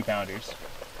 2 pounders.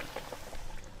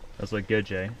 Those look good,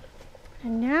 Jay.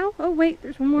 And now, oh wait,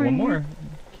 there's one more. One more.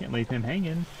 Can't leave him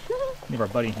hanging. Leave our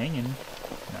buddy hanging.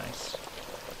 Nice.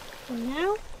 And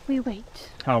now we wait.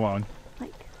 How long?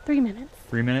 Like 3 minutes.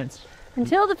 3 minutes?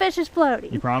 until the fish is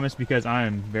floating. You promise? Because I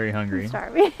am very hungry. I'm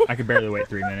starving. I could barely wait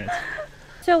 3 minutes.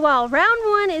 So while round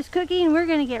 1 is cooking, we're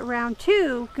gonna get round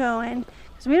 2 going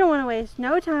because we don't want to waste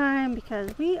no time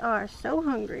because we are so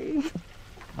hungry.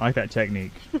 I like that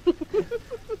technique.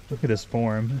 Look at this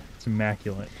form. It's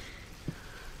immaculate.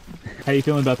 How you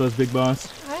feeling about those, Big Boss?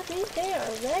 I think they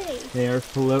are ready. They are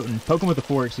floating. Poke them with a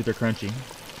fork, see if they're crunchy.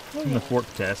 Oh, The fork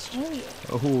test. Oh yeah.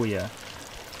 Oh yeah.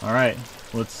 All right,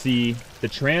 let's see the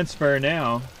transfer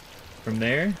now from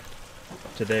there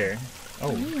to there.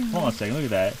 Oh, hold on a second, look at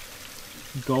that.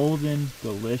 Golden,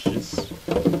 delicious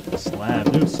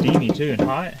slab. Ooh, steamy too and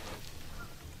hot.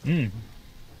 Mmm.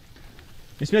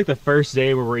 It's like the first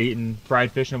day where we're eating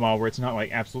fried fish in a while where it's not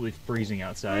like absolutely freezing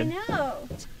outside. I know.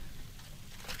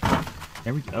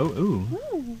 There we go. Oh,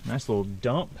 ooh. Nice little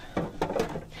dump.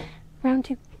 Round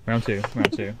 2. Round 2.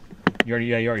 Round 2. You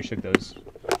already shook those.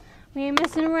 We ain't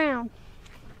messing around.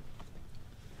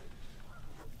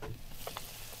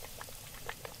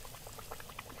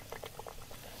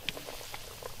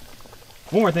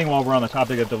 One more thing while we're on the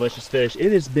topic of delicious fish.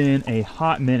 It has been a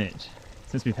hot minute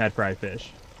since we've had fried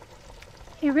fish.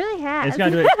 It really has.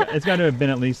 It's got to have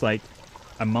been at least like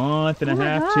a month and a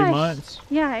half, gosh. 2 months.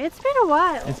 Yeah, it's been a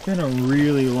while. It's been a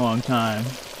really long time.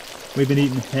 We've been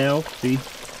eating healthy.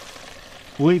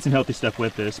 We'll eat some healthy stuff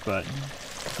with this, but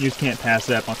you just can't pass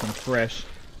up on some fresh,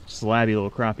 slabby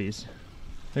little crappies.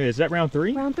 Hey, is that round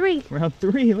 3? Round 3. Round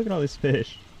 3, look at all this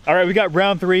fish. All right, we got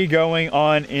round 3 going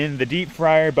on in the deep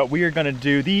fryer, but we are gonna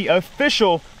do the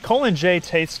official Colin J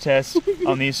taste test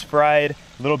on these fried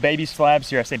little baby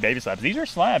slabs here. I say baby slabs, these are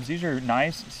slabs. These are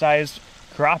nice sized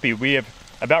crappie. We have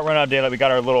about run out of daylight. We got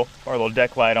our little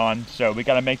deck light on, so we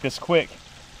gotta make this quick.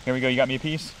 Here we go, you got me a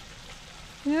piece?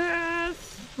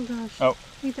 Yes. Oh gosh. Oh.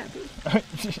 Eat that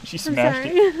piece. She smashed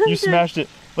it. You smashed it.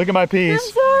 Look at my piece.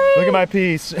 I'm sorry. Look at my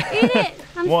piece. Eat it.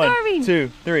 I'm 1, starving.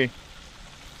 2, 3.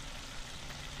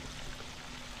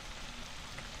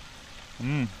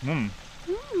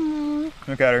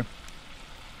 Look at her.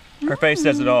 Her face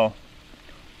says it all.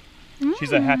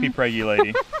 She's a happy preggy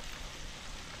lady.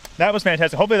 That was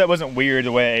fantastic. Hopefully that wasn't weird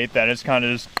the way I ate that. I just kind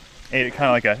of ate it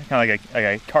kind of like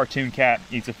a cartoon cat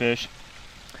eats a fish.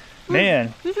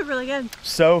 Man, These are really good.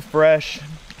 so fresh,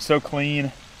 so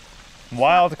clean,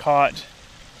 wild caught,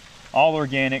 all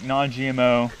organic,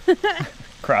 non-GMO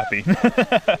crappie.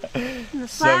 And the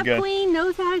So slab good. queen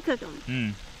knows how to cook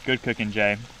them. Good cooking,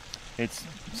 Jay. It's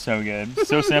so good.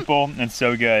 So simple and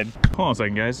so good. Hold on a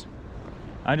second, guys.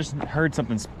 I just heard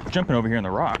something jumping over here in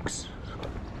the rocks.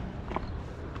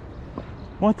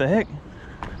 What the heck?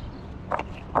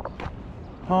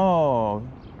 Oh,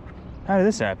 how did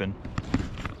this happen?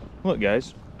 Look,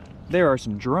 guys, there are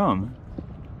some drum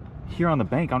here on the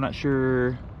bank. I'm not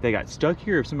sure they got stuck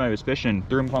here if somebody was fishing and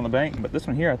threw them on the bank, but this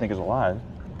one here I think is alive.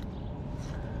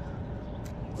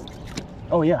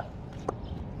 Oh yeah,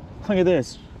 look at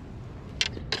this.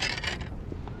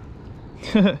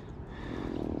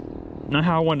 Not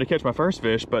how I wanted to catch my first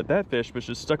fish, but that fish was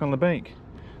just stuck on the bank.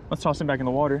 Let's toss him back in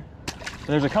the water.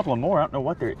 There's a couple of more. I don't know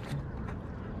what they're...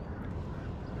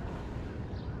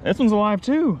 This one's alive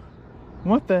too.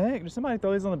 What the heck? Did somebody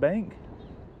throw these on the bank?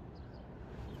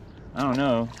 I don't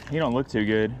know. He don't look too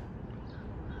good.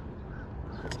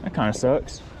 That kind of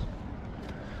sucks.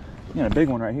 You got a big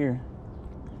one right here.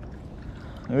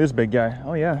 Look at this big guy.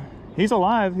 Oh yeah. He's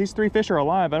alive. These 3 fish are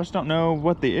alive. I just don't know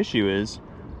what the issue is.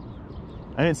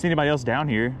 I didn't see anybody else down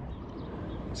here.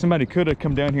 Somebody could have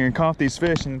come down here and caught these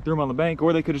fish and threw them on the bank,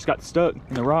 or they could have just got stuck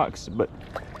in the rocks. But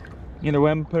either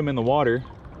way, I'm gonna put them in the water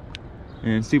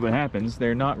and see what happens.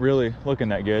 They're not really looking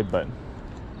that good, but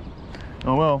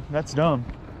oh well, that's dumb.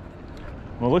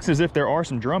 Well, it looks as if there are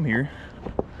some drum here.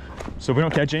 So if we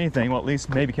don't catch anything, we'll at least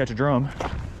maybe catch a drum.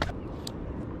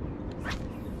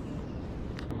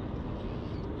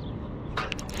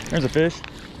 There's a fish.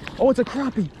 Oh, it's a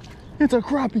crappie. It's a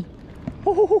crappie.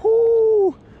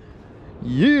 Oh,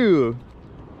 you.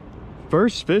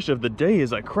 First fish of the day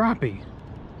is a crappie.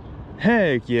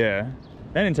 Heck yeah.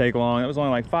 That didn't take long. That was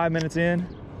only like 5 minutes in.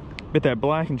 Bit that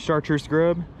black and chartreuse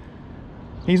grub.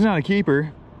 He's not a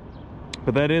keeper,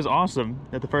 but that is awesome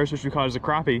that the first fish we caught is a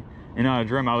crappie and not a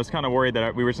drum. I was kind of worried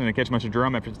that we were going to catch a bunch of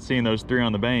drum after seeing those 3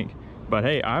 on the bank. But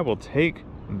hey, I will take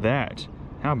that.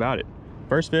 How about it?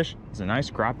 First fish is a nice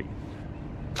crappie.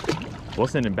 We'll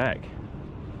send him back.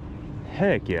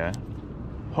 Heck yeah.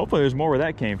 Hopefully there's more where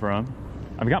that came from.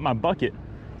 I've got my bucket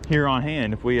here on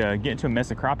hand. If we get into a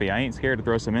mess of crappie, I ain't scared to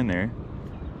throw some in there.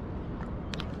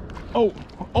 Oh,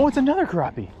 it's another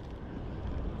crappie.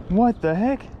 What the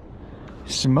heck?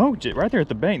 Smoked it right there at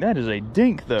the bank. That is a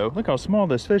dink though. Look how small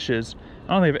this fish is.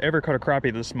 I don't think I've ever caught a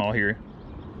crappie this small here.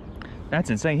 That's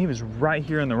insane. He was right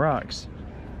here in the rocks.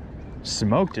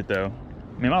 Smoked it though.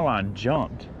 Man, my line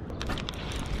jumped.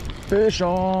 Fish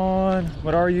on.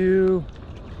 What are you?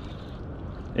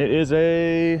 It is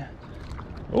a,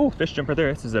 oh, fish jump right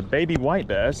there. This is a baby white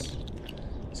bass.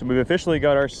 So we've officially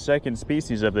got our second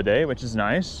species of the day, which is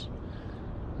nice.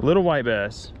 Little white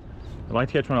bass. I'd like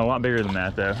to catch one a lot bigger than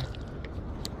that though.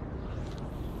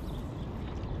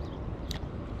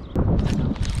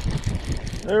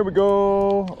 There we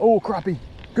go. Oh, crappie.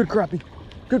 Good crappie.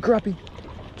 Good crappie.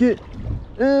 Get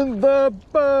in the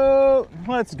boat.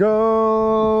 Let's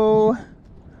go.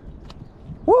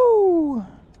 Woo.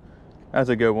 That's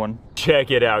a good one.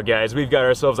 Check it out, guys. We've got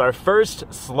ourselves our first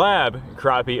slab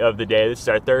crappie of the day. This is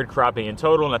our third crappie in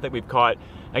total, and I think we've caught,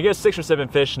 I guess, 6 or 7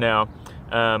 fish now.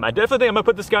 I definitely think I'm gonna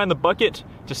put this guy in the bucket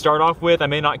to start off with. I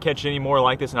may not catch any more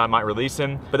like this and I might release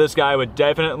him, but this guy would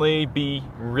definitely be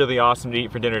really awesome to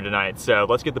eat for dinner tonight. So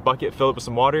let's get the bucket, fill it with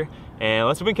some water, and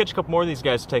let's see if we can catch a couple more of these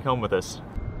guys to take home with us.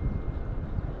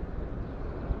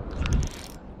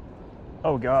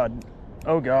 Oh God,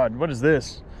 oh God, what is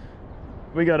this?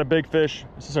 We got a big fish.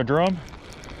 Is this our drum?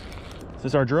 Is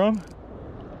this our drum?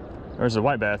 Or is it a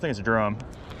white bass? I think it's a drum.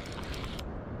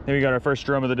 Here we got our first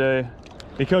drum of the day.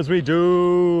 Because we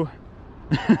do.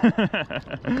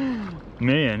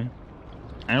 Man,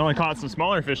 I only caught some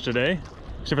smaller fish today,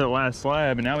 except for the last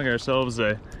slab, and now we got ourselves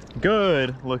a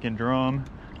good looking drum.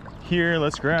 Here,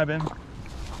 let's grab him.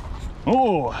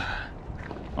 Oh,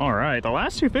 all right. The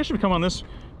last 2 fish have come on this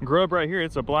grub right here.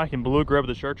 It's a black and blue grub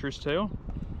with a chartreuse tail.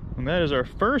 And that is our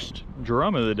first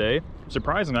drum of the day.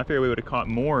 Surprisingly, I figured we would have caught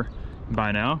more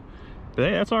by now. But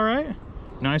hey, that's all right.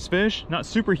 Nice fish, not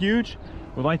super huge.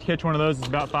 Would like to catch one of those that's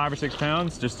about 5 or 6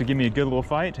 pounds just to give me a good little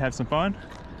fight, to have some fun.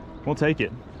 We'll take it.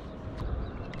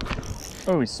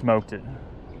 Oh, he smoked it.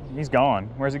 He's gone.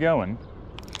 Where's he going?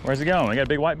 Where's he going? We got a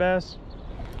big white bass?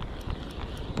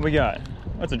 What we got?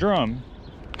 That's a drum.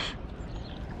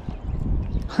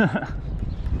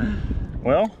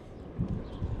 Well,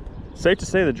 safe to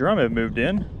say the drum had moved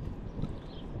in.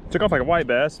 Took off like a white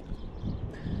bass.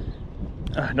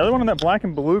 Another one on that black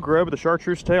and blue grub with a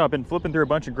chartreuse tail. I've been flipping through a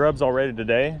bunch of grubs already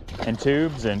today and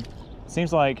tubes, and it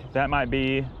seems like that might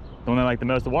be the one I like the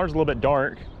most. The water's a little bit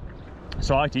dark,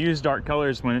 so I like to use dark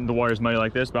colors when the water's muddy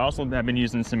like this, but I also have been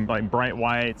using some like bright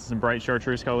whites, some bright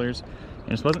chartreuse colors, and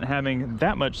just wasn't having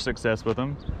that much success with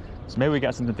them. So maybe we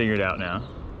got something figured out now.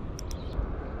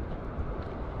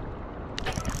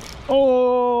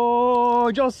 Oh,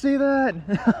 did y'all see that?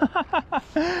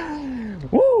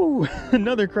 Woo,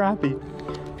 another crappie.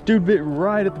 Dude bit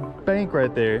right at the bank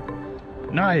right there.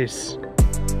 Nice.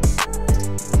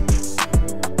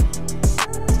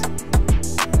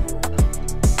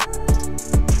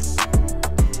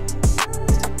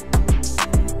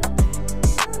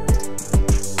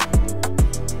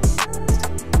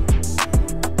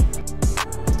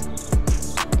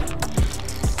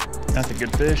 That's a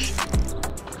good fish.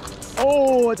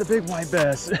 Oh, it's a big white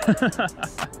bass.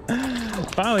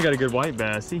 Finally got a good white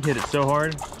bass. He hit it so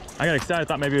hard. I got excited,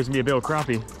 thought maybe it was gonna be a big old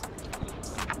crappie.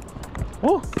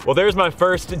 Oh. Well, there's my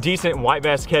first decent white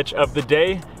bass catch of the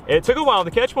day. It took a while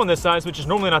to catch one this size, which is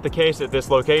normally not the case at this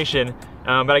location.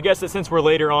 But I guess that since we're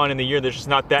later on in the year, there's just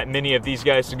not that many of these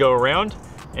guys to go around.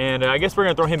 And I guess we're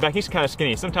gonna throw him back. He's kind of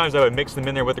skinny. Sometimes I would mix them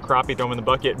in there with the crappie, throw them in the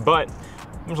bucket, but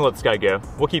I'm just gonna let this guy go.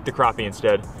 We'll keep the crappie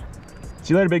instead.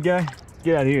 See you later, big guy.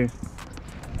 Get out of here.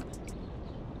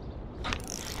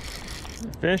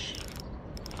 Fish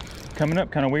coming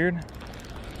up, kind of weird. I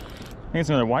think it's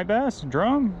another white bass,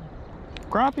 drum,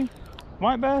 crappie,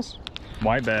 white bass,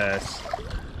 white bass.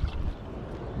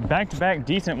 Back-to-back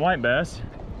decent white bass.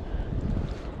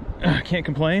 Can't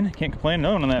complain, can't complain.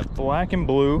 Another one on that black and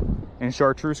blue and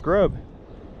chartreuse grub.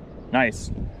 Nice.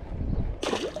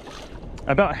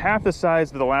 About half the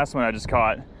size of the last one I just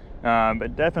caught,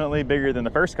 but definitely bigger than the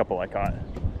first couple I caught.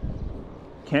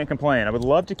 Can't complain. I would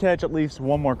love to catch at least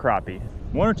one more crappie.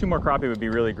 1 or 2 more crappie would be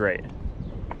really great.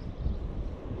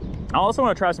 I also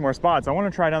want to try some more spots. I want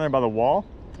to try down there by the wall.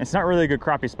 It's not really a good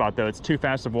crappie spot though. It's too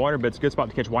fast of water, but it's a good spot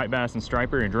to catch white bass and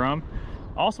striper and drum.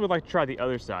 I also would like to try the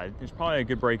other side. There's probably a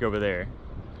good break over there.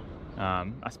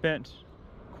 I spent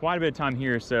quite a bit of time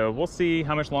here, so we'll see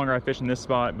how much longer I fish in this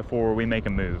spot before we make a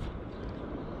move.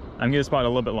 I'm gonna give this spot a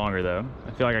little bit longer though.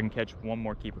 I feel like I can catch one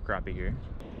more keeper crappie here.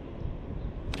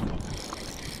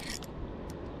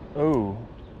 Oh,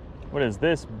 what is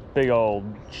this big old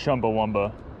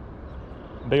chumbawamba?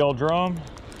 Big old drum.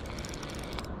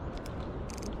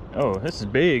 Oh, this is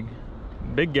big.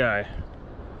 Big guy.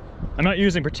 I'm not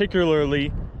using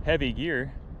particularly heavy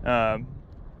gear.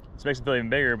 This makes it feel even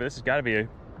bigger, but this has got to be a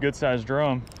good sized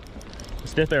drum.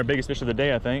 It's definitely our biggest fish of the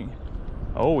day, I think.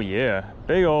 Oh yeah,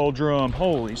 big old drum.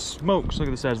 Holy smokes, look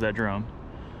at the size of that drum.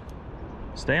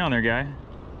 Stay on there, guy.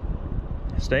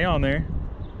 Stay on there.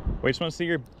 We just want to see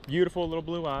your beautiful little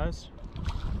blue eyes.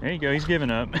 There you go, he's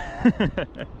giving up.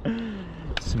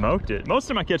 Smoked it. Most of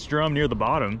the time I catch drum near the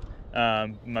bottom.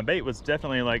 My bait was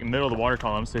definitely like middle of the water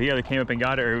column, so he either came up and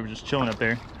got it or he was just chilling up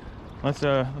there. Let's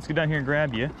get down here and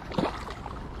grab you.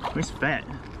 He's fat.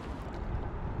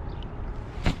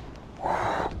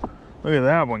 Look at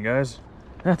that one, guys.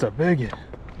 That's a big one.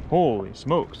 Holy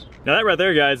smokes. Now that right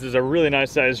there, guys, is a really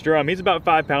nice sized drum. He's about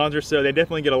 5 pounds or so. They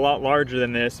definitely get a lot larger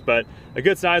than this, but a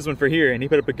good sized one for here, and he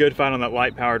put up a good fight on that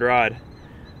light powered rod.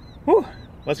 Whew.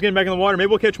 Let's get him back in the water. Maybe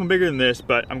we'll catch one bigger than this,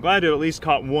 but I'm glad to have at least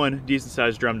caught one decent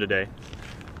sized drum today.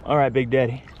 All right, Big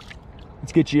Daddy.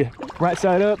 Let's get you right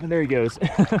side up, and there he goes.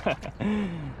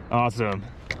 Awesome.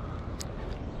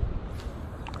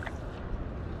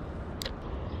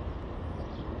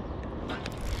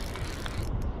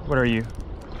 What are you?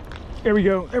 There we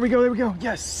go, there we go, there we go.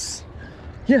 Yes.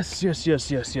 Yes, yes, yes,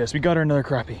 yes, yes. We got her another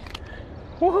crappie.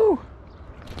 Woohoo!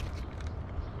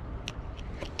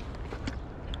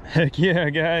 Heck yeah,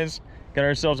 guys. Got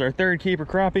ourselves our third keeper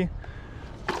crappie.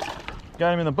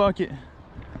 Got him in the bucket.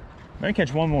 Maybe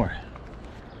catch one more.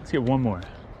 Let's get one more.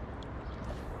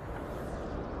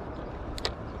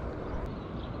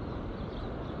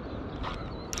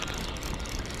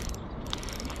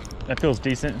 That feels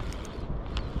decent.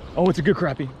 Oh, it's a good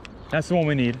crappie. That's the one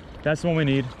we need. That's the one we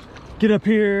need. Get up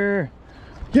here.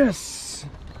 Yes.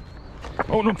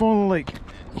 Oh, don't fall in the lake.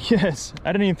 Yes.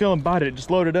 I didn't even feel him bite it. It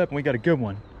just loaded up and we got a good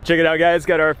one. Check it out, guys.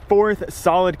 Got our 4th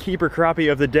solid keeper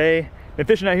crappie of the day. Been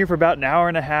fishing out here for about an hour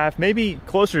and a half, maybe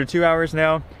closer to 2 hours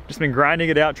now. Just been grinding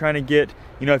it out, trying to get,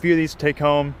 you know, a few of these to take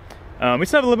home. We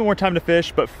still have a little bit more time to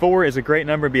fish, but 4 is a great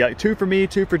number. It'd be like 2 for me,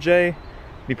 2 for Jay.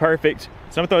 Be perfect. So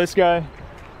I'm gonna throw this guy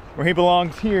where he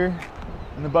belongs, here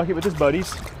in the bucket with his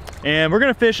buddies. And we're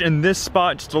gonna fish in this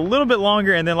spot just a little bit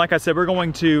longer, and then like I said, we're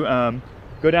going to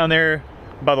go down there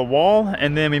by the wall,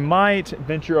 and then we might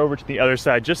venture over to the other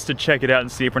side just to check it out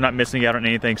and see if we're not missing out on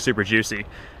anything super juicy.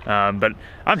 But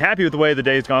I'm happy with the way the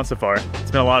day's gone so far. It's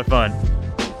been a lot of fun.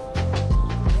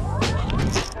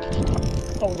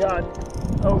 Oh God,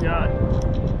 oh God.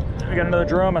 We got another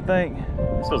drum, I think.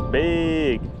 This feels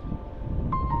big.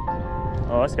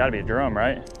 Oh, that's gotta be a drum,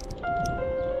 right?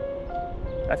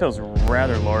 That feels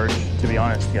rather large, to be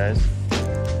honest, guys.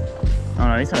 I don't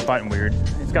know, he's kind of fighting weird.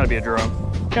 It's gotta be a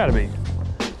drum, gotta be.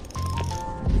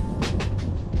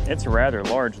 It's rather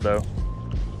large though.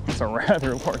 It's a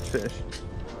rather large fish.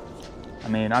 I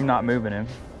mean, I'm not moving him.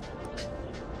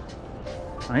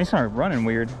 Oh, he's kind of running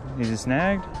weird. Is he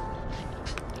snagged?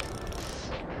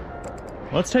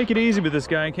 Let's take it easy with this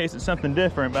guy in case it's something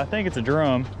different, but I think it's a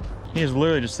drum. He is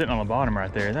literally just sitting on the bottom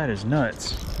right there. That is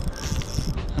nuts.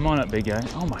 Come on up, big guy.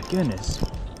 Oh my goodness.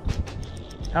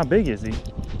 How big is he?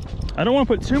 I don't want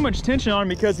to put too much tension on him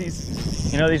because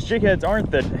he's, you know, these jig heads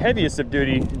aren't the heaviest of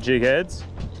duty jig heads.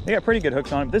 They got pretty good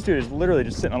hooks on him. This dude is literally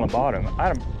just sitting on the bottom.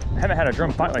 I haven't had a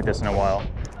drum fight like this in a while.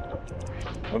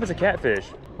 What if it's a catfish?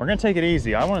 We're gonna take it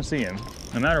easy. I want to see him,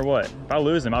 no matter what. If I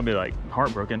lose him, I'll be like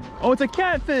heartbroken. Oh, it's a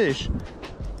catfish!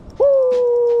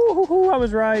 Woo! I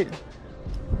was right.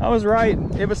 I was right.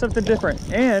 It was something different.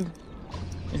 And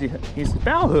he's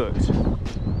foul hooked.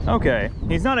 Okay,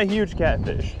 he's not a huge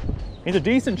catfish. He's a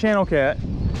decent channel cat,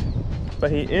 but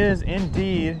he is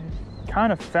indeed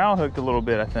kind of foul hooked a little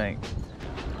bit, I think.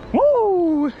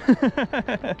 Woo!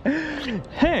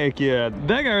 Heck yeah,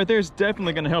 that guy right there is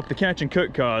definitely gonna help the catch and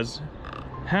cook cause.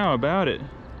 How about it?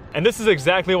 And this is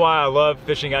exactly why I love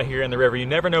fishing out here in the river. You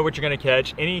never know what you're gonna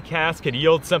catch. Any cast could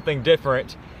yield something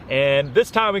different. And this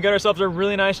time we got ourselves a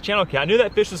really nice channel cat. I knew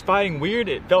that fish was fighting weird.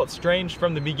 It felt strange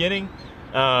from the beginning.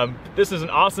 This is an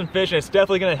awesome fish, and it's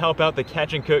definitely gonna help out the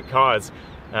catch and cook cause.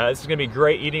 This is gonna be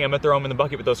great eating. I'm gonna throw them in the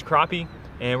bucket with those crappie,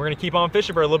 and we're gonna keep on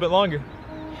fishing for a little bit longer.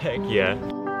 Heck yeah.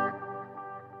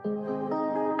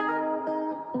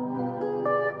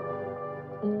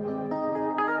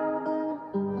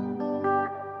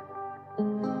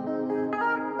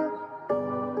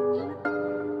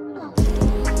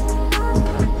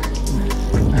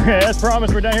 Okay, as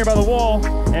promised, we're down here by the wall,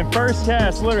 and first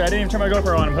cast, literally, I didn't even turn my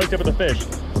GoPro on, I'm hooked up with a fish.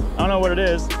 I don't know what it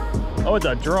is. Oh, it's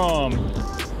a drum.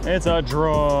 It's a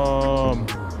drum.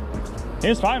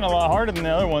 He's fighting a lot harder than the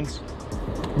other ones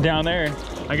down there.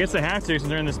 I guess they have to since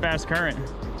they're in this fast current.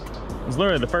 It's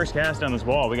literally the first cast down this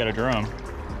wall, we got a drum.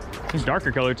 He's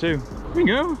darker color too. There you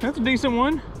go, that's a decent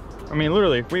one. I mean,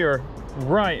 literally, we are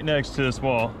right next to this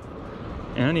wall,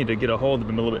 and I need to get a hold of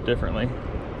him a little bit differently.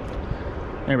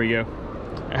 There we go.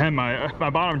 I had my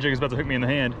bottom jig is about to hook me in the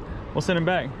hand. We'll send him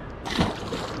back. Let's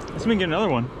see if we can get another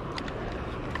one.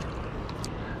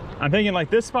 I'm thinking like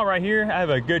this spot right here, I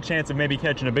have a good chance of maybe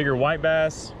catching a bigger white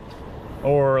bass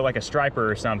or like a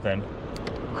striper or something.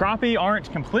 Crappie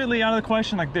aren't completely out of the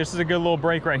question. Like this is a good little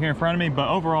break right here in front of me, but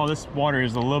overall this water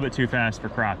is a little bit too fast for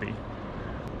crappie.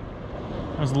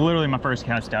 That was literally my first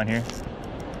catch down here.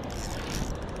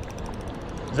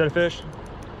 Is that a fish?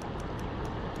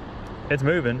 It's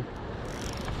moving.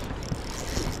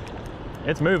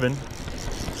 It's moving.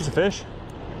 Is this a fish?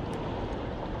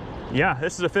 Yeah,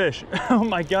 this is a fish. Oh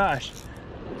my gosh.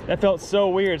 That felt so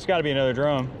weird. It's gotta be another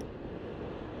drum.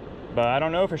 But I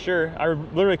don't know for sure. I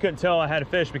literally couldn't tell I had a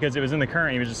fish because it was in the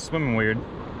current. He was just swimming weird.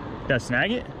 Did I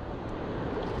snag it?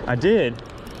 I did.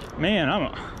 Man, I'm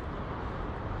a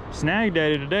snag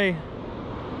daddy today.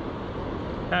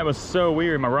 That was so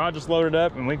weird. My rod just loaded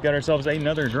up and we've got ourselves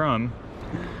another drum.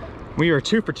 We are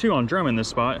 2 for 2 on drum in this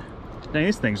spot. Dang,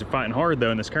 these things are fighting hard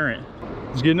though in this current.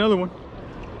 Let's get another one.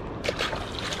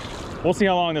 We'll see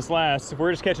how long this lasts. If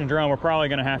we're just catching drum, we're probably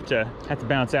gonna have to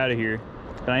bounce out of here.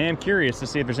 But I am curious to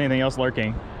see if there's anything else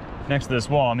lurking next to this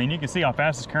wall. I mean, you can see how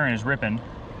fast this current is ripping.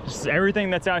 Just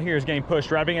everything that's out here is getting pushed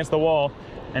right up against the wall,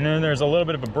 and then there's a little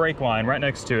bit of a break line right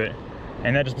next to it,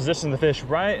 and that just positions the fish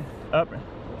right up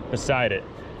beside it.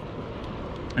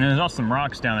 And there's also some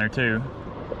rocks down there too.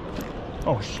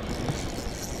 Oh,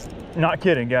 not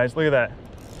kidding, guys. Look at that.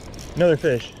 Another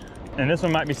fish. And this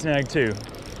one might be snagged too,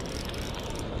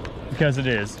 because it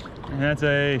is. And that's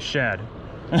a shad.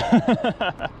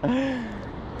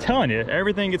 Telling you,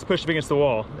 everything gets pushed up against the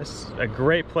wall. This is a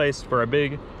great place for a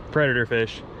big predator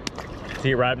fish to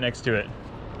get right up next to it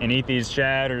and eat these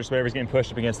shad or just whatever's getting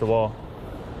pushed up against the wall.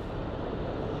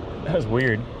 That was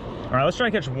weird. All right, let's try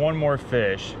to catch one more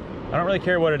fish. I don't really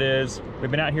care what it is. We've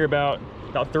been out here about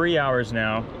 3 hours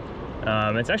now.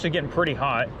 It's actually getting pretty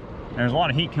hot. And there's a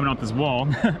lot of heat coming off this wall.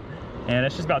 And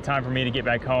it's just about time for me to get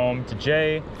back home to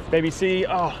Jay, Baby C,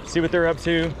 see what they're up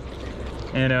to.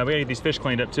 And we gotta get these fish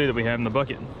cleaned up too that we have in the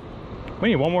bucket. We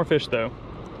need one more fish though.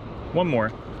 One more.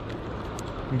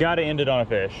 Gotta end it on a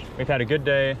fish. We've had a good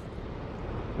day.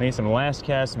 We need some last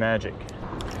cast magic.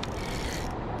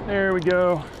 There we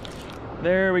go.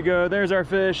 There we go. There's our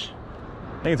fish.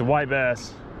 I think it's a white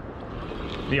bass.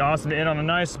 Be awesome to end on a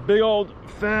nice big old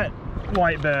fat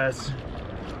white bass.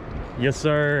 Yes,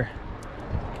 sir.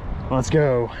 Let's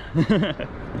go.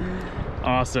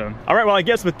 Awesome. All right, well, I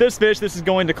guess with this fish, this is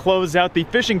going to close out the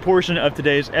fishing portion of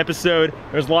today's episode.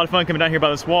 There's a lot of fun coming down here by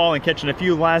this wall and catching a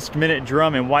few last minute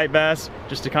drum and white bass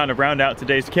just to kind of round out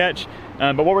today's catch.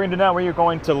 But what we're gonna do now, we are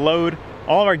going to load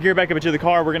all of our gear back up into the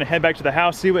car. We're gonna head back to the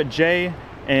house, see what Jay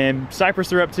and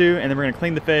Cypress are up to, and then we're gonna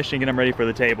clean the fish and get them ready for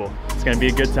the table. It's gonna be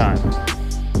a good time.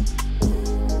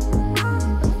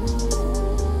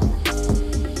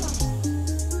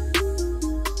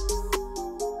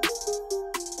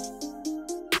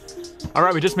 All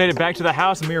right, we just made it back to the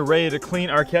house and we are ready to clean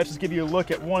our catch. Let's give you a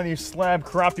look at one of these slab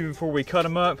crappie before we cut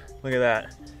them up. Look at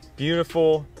that.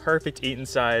 Beautiful, perfect eating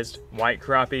sized white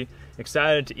crappie.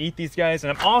 Excited to eat these guys.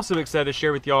 And I'm also excited to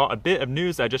share with y'all a bit of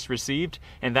news I just received.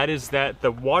 And that is that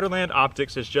the Waterland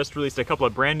Optics has just released a couple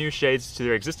of brand new shades to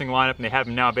their existing lineup, and they have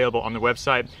them now available on their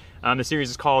website. The series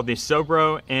is called the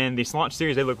Sobro and the Slaunch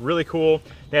series. They look really cool.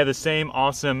 They have the same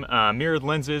awesome mirrored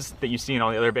lenses that you see in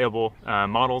all the other available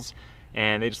models.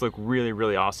 And they just look really,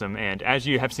 really awesome. And as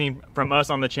you have seen from us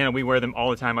on the channel, we wear them all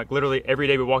the time. Like literally every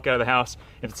day we walk out of the house,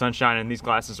 if the sun's shining, these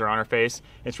glasses are on our face.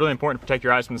 It's really important to protect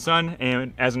your eyes from the sun.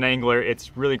 And as an angler,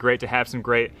 it's really great to have some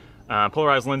great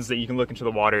polarized lenses that you can look into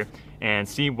the water and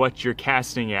see what you're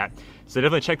casting at. So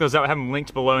definitely check those out. I have them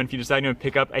linked below. And if you decide to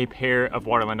pick up a pair of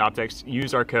Waterland Optics,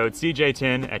 use our code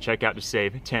CJ10 at checkout to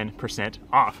save 10%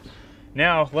 off.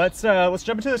 Now, let's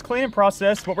jump into this cleaning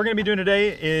process. What we're gonna be doing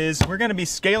today is we're gonna be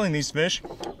scaling these fish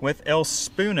with El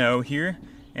Spuno here,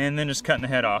 and then just cutting the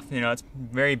head off. You know, it's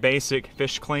very basic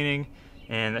fish cleaning,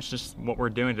 and that's just what we're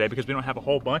doing today because we don't have a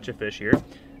whole bunch of fish here.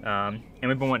 And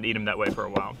we've been wanting to eat them that way for a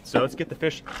while. So let's get the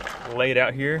fish laid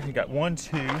out here. We got 1,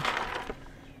 2,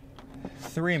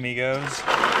 3 amigos,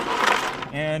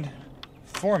 and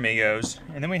 4 amigos.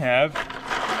 And then we have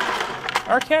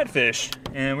our catfish,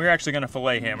 and we're actually gonna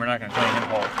fillet him. We're not gonna clean him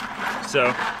whole.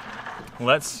 So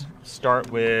let's start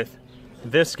with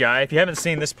this guy. If you haven't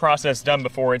seen this process done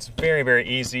before, it's very, very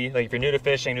easy. Like if you're new to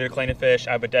fishing, new to cleaning fish,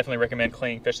 I would definitely recommend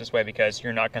cleaning fish this way because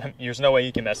there's no way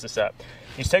you can mess this up.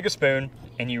 You just take a spoon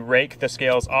and you rake the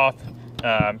scales off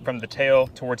from the tail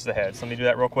towards the head. So let me do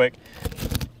that real quick.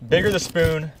 Bigger the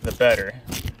spoon, the better.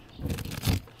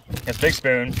 It's a big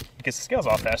spoon, it gets the scales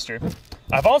off faster.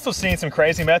 I've also seen some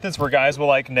crazy methods where guys will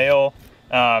like nail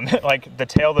like the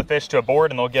tail of the fish to a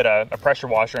board and they'll get a pressure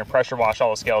washer and pressure wash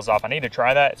all the scales off. I need to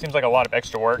try that. It seems like a lot of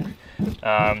extra work.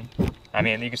 I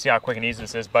mean, you can see how quick and easy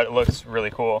this is, but it looks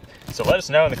really cool. So let us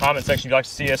know in the comment section if you'd like to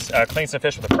see us clean some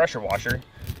fish with a pressure washer.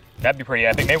 That'd be pretty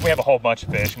epic. Maybe we have a whole bunch of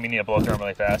fish and we need to blow through them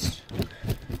really fast.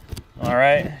 All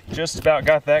right, just about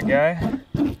got that guy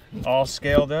all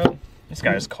scaled up. This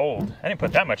guy is cold. I didn't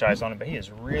put that much ice on him, but he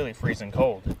is really freezing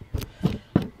cold.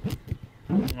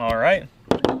 All right,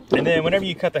 and then whenever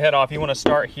you cut the head off, you want to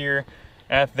start here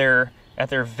at their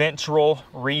ventral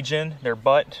region, their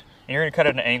butt, and you're gonna cut it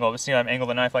at an angle. See how I'm angled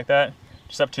the knife like that?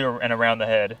 Just up to and around the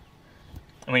head.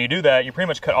 And when you do that, you pretty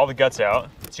much cut all the guts out,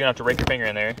 so you don't have to rake your finger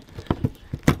in there.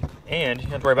 And you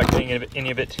don't have to worry about getting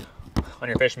any of it on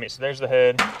your fish meat. So there's the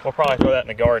head. We'll probably throw that in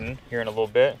the garden here in a little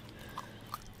bit.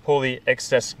 Pull the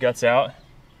excess guts out.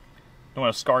 Don't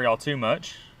want to scar y'all too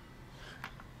much.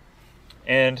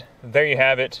 And there you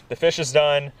have it. The fish is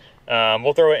done.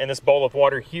 We'll throw it in this bowl of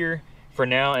water here for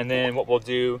now, and then what we'll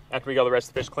do after we got the rest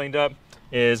of the fish cleaned up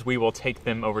is we will take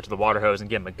them over to the water hose and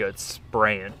give them a good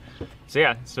spraying. So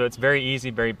yeah, so it's very easy,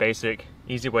 very basic,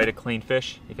 easy way to clean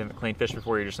fish. You can clean fish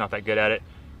before you're just not that good at it.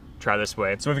 Try this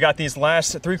way. So we've got these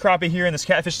last 3 crappie here and this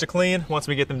catfish to clean. Once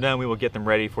we get them done, we will get them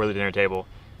ready for the dinner table.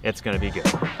 It's gonna be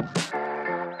good.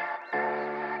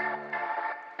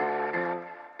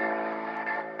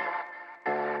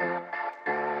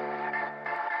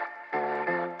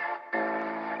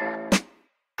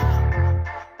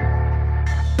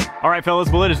 All right, fellas,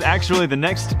 well, it is actually the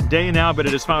next day now, but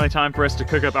it is finally time for us to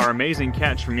cook up our amazing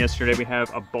catch from yesterday. We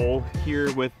have a bowl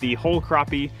here with the whole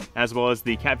crappie as well as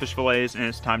the catfish fillets, and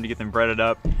it's time to get them breaded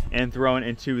up and thrown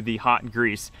into the hot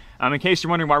grease. In case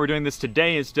you're wondering why we're doing this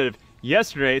today instead of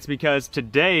yesterday, it's because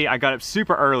today I got up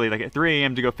super early, like at 3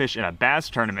 a.m. to go fish in a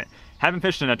bass tournament. Haven't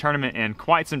fished in a tournament in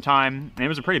quite some time, and it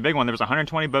was a pretty big one. There was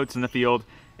 120 boats in the field,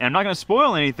 and I'm not gonna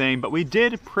spoil anything, but we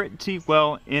did pretty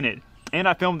well in it. And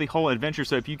I filmed the whole adventure,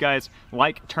 so if you guys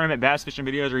like tournament bass fishing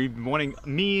videos or you've been wanting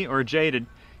me or Jay to,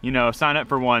 you know, sign up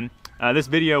for one, this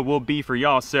video will be for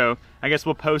y'all. So I guess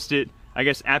we'll post it, I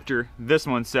guess, after this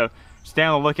one. So stay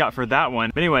on the lookout for that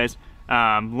one. But anyways,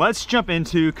 let's jump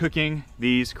into cooking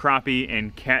these crappie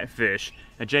and catfish.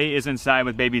 Jay is inside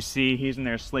with baby C. He's in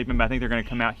there sleeping, but I think they're gonna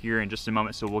come out here in just a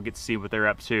moment, so we'll get to see what they're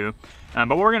up to. But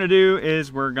what we're gonna do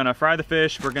is we're gonna fry the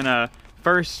fish. We're gonna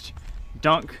first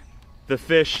dunk the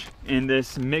fish in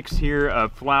this mix here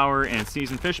of flour and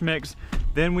seasoned fish mix.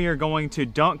 Then we are going to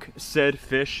dunk said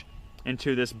fish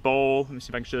into this bowl. Let me see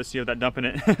if I can show this to you without dumping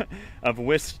it, of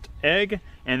whisked egg.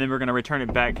 And then we're gonna return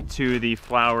it back to the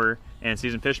flour and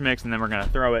seasoned fish mix, and then we're gonna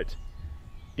throw it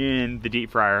in the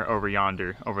deep fryer over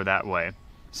yonder, over that way.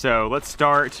 So let's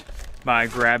start by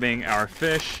grabbing our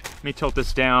fish. Let me tilt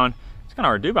this down. It's kind of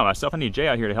hard to do by myself. I need Jay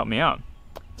out here to help me out.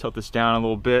 Tilt this down a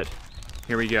little bit.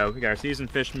 Here we go. We got our seasoned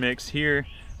fish mix here.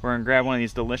 We're gonna grab one of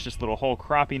these delicious little whole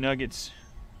crappie nuggets.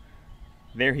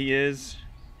 There he is.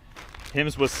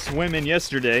 Hims was swimming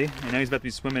yesterday, and now he's about to be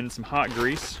swimming in some hot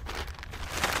grease.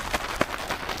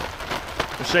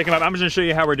 We'll shake him up. I'm just gonna show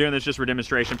you how we're doing this just for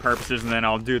demonstration purposes, and then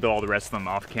I'll do all the rest of them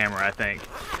off camera, I think.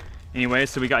 Anyway,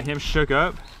 so we got him shook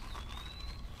up.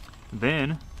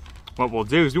 Then what we'll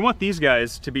do is we want these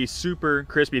guys to be super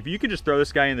crispy. If you could just throw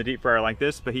this guy in the deep fryer like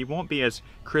this, but he won't be as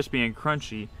crispy and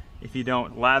crunchy if you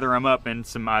don't lather him up in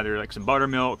some either like some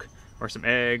buttermilk or some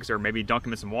eggs, or maybe dunk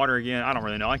him in some water again. I don't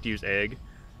really know. I like to use egg.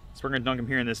 So we're gonna dunk him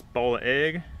here in this bowl of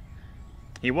egg.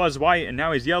 He was white and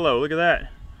now he's yellow. Look at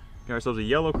that. Got ourselves a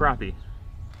yellow crappie,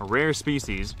 a rare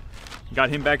species. Got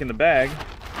him back in the bag.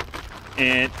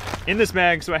 And in this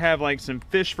bag, so I have like some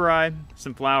fish fry,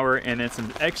 some flour, and then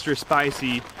some extra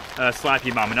spicy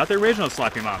Slappy Mama. Not the original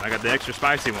Slappy Mama, I got the extra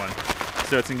spicy one.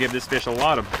 So it's gonna give this fish a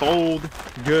lot of bold,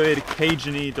 good,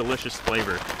 Cajun-y, delicious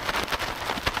flavor.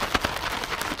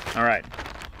 All right,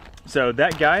 so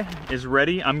that guy is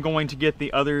ready. I'm going to get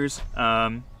the others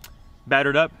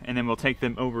battered up, and then we'll take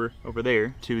them over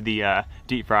there to the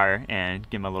deep fryer and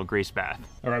give them a little grease bath.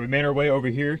 All right, we made our way over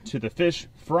here to the fish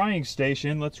frying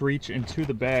station. Let's reach into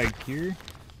the bag here.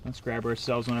 Let's grab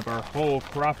ourselves one of our whole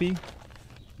crappie.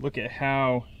 Look at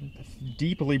how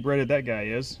deeply breaded that guy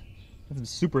is. That's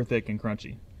super thick and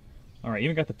crunchy. All right,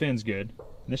 even got the fins good.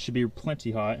 This should be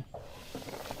plenty hot.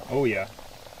 Oh yeah.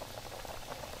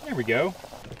 There we go.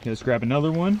 Okay, let's grab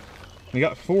another one. We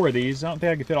got 4 of these. I don't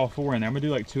think I can fit all 4 in there. I'm gonna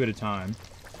do like 2 at a time,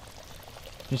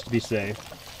 just to be safe.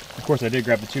 Of course, I did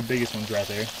grab the 2 biggest ones right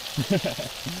there.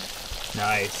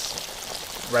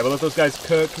 Nice. All right, we'll let those guys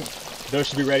cook. Those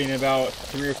should be ready in about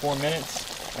 3 or 4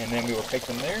 minutes, and then we will take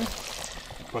them there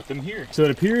and put them here. So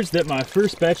it appears that my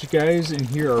first batch of guys in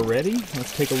here are ready.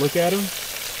 Let's take a look at them.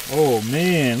 Oh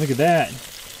man, look at that.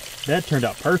 That turned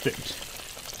out perfect.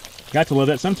 Got to love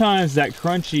that. Sometimes that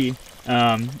crunchy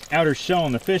outer shell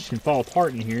on the fish can fall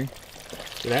apart in here.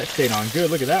 That stayed on good.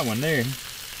 Look at that one there.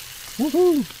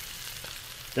 Woohoo!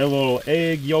 That little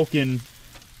egg yolking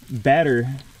batter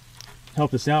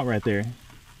helped us out right there.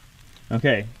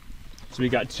 Okay, so we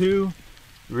got 2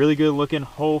 really good looking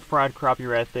whole fried crappie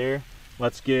right there.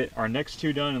 Let's get our next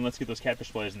 2 done, and let's get those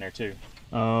catfish fillets in there too.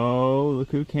 Oh, look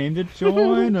who came to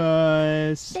join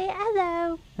us. Say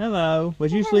hello. Hello.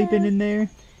 Was you sleeping in there?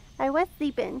 I was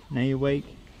sleeping. Now you awake?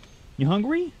 You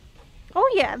hungry? Oh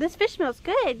yeah, this fish smells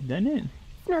good. Doesn't it?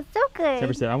 Smells so good.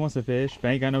 Trevor said, I want some fish, but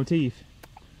I ain't got no teeth.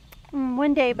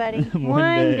 One day, buddy.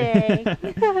 One day.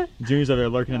 Junior's over there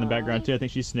lurking in the background too. I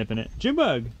think she's sniffing it.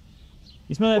 Junebug,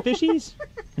 you smell that fishies?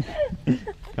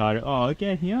 Got it. Oh, look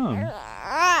at him.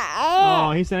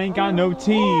 Oh, he said, I ain't got no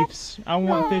teeth. I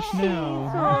want fish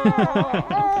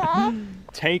now.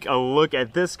 Take a look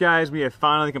at this, guys. We have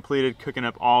finally completed cooking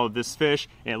up all of this fish.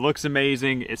 It looks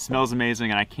amazing, it smells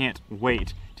amazing, and I can't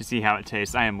wait to see how it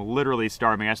tastes. I am literally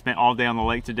starving. I spent all day on the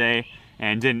lake today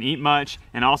and didn't eat much,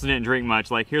 and also didn't drink much.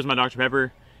 Like, here's my Dr.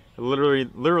 Pepper. I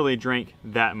literally drank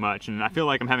that much, and I feel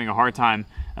like I'm having a hard time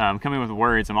coming with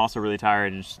words. I'm also really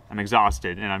tired, and I'm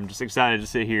exhausted, and I'm just excited to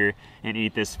sit here and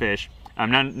eat this fish.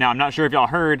 Now, I'm not sure if y'all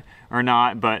heard or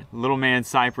not, but little man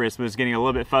Cypress was getting a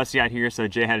little bit fussy out here, so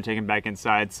Jay had to take him back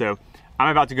inside. So I'm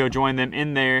about to go join them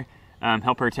in there,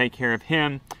 help her take care of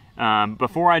him.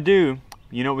 Before I do,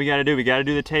 you know what we gotta do? We gotta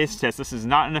do the taste test. This is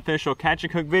not an official Catch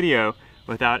and Cook video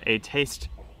without a taste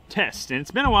test. And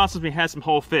it's been a while since we had some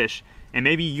whole fish, and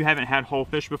maybe you haven't had whole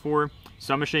fish before,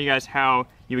 so I'm gonna show you guys how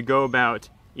you would go about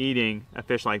eating a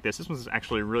fish like this. This one's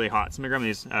actually really hot, so I'm gonna grab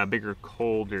these bigger,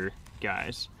 colder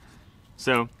guys.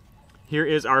 So here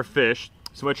is our fish.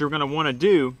 So what you're gonna wanna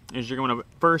do is you're gonna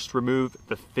first remove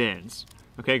the fins.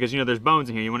 Okay, because you know there's bones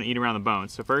in here, you wanna eat around the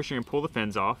bones. So first you're gonna pull the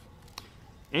fins off.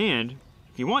 And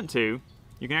if you want to,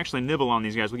 you can actually nibble on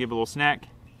these guys. We'll give it a little snack.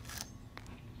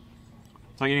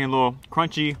 It's like eating a little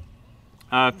crunchy,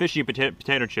 fishy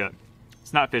potato chip.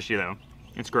 It's not fishy though,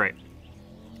 it's great.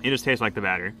 It just tastes like the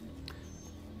batter.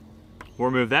 We'll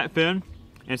remove that fin.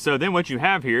 And so then what you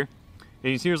have here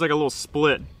is you see there's like a little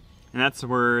split, and that's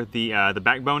where the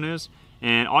backbone is.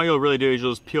 And all you'll really do is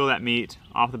you'll just peel that meat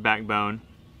off the backbone.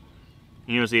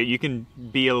 And you'll see you can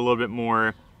be a little bit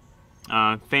more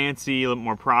fancy, a little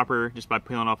more proper just by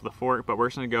peeling off the fork, but we're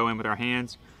just gonna go in with our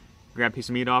hands, grab a piece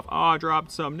of meat off. Oh, I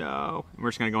dropped some, no. And we're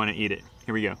just gonna go in and eat it.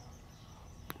 Here we go.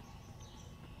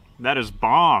 That is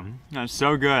bomb. That's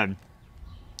so good.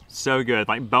 So good.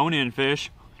 Like bone-in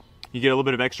fish, you get a little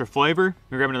bit of extra flavor.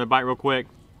 Let me grab another bite real quick.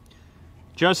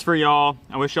 Just for y'all.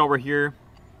 I wish y'all were here,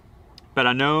 but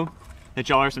I know that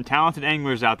y'all are some talented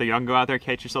anglers out there. Y'all can go out there,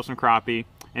 catch yourself some crappie,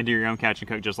 and do your own catch and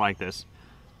cook just like this.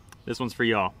 This one's for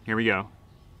y'all. Here we go.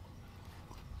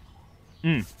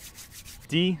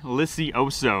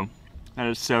 Delicioso. That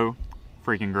is so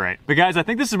freaking great. But guys, I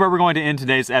think this is where we're going to end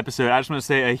today's episode. I just want to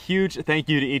say a huge thank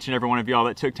you to each and every one of y'all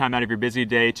that took time out of your busy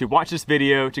day to watch this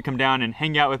video, to come down and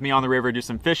hang out with me on the river, do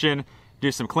some fishing,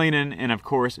 do some cleaning, and of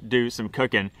course, do some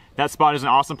cooking. That spot is an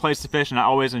awesome place to fish, and I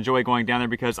always enjoy going down there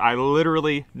because I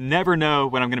literally never know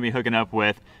what I'm going to be hooking up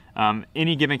with.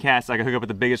 Any given cast, I could hook up with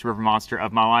the biggest river monster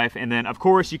of my life, and then of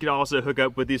course, you could also hook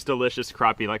up with these delicious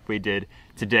crappie like we did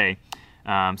today.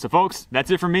 So folks,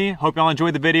 that's it for me. Hope y'all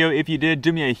enjoyed the video. If you did,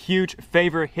 do me a huge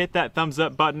favor, hit that thumbs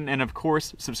up button, and of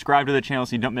course, subscribe to the channel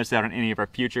so you don't miss out on any of our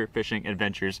future fishing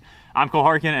adventures. I'm Cole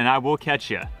Harkin, and I will catch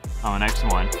you on the next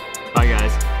one. Bye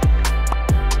guys.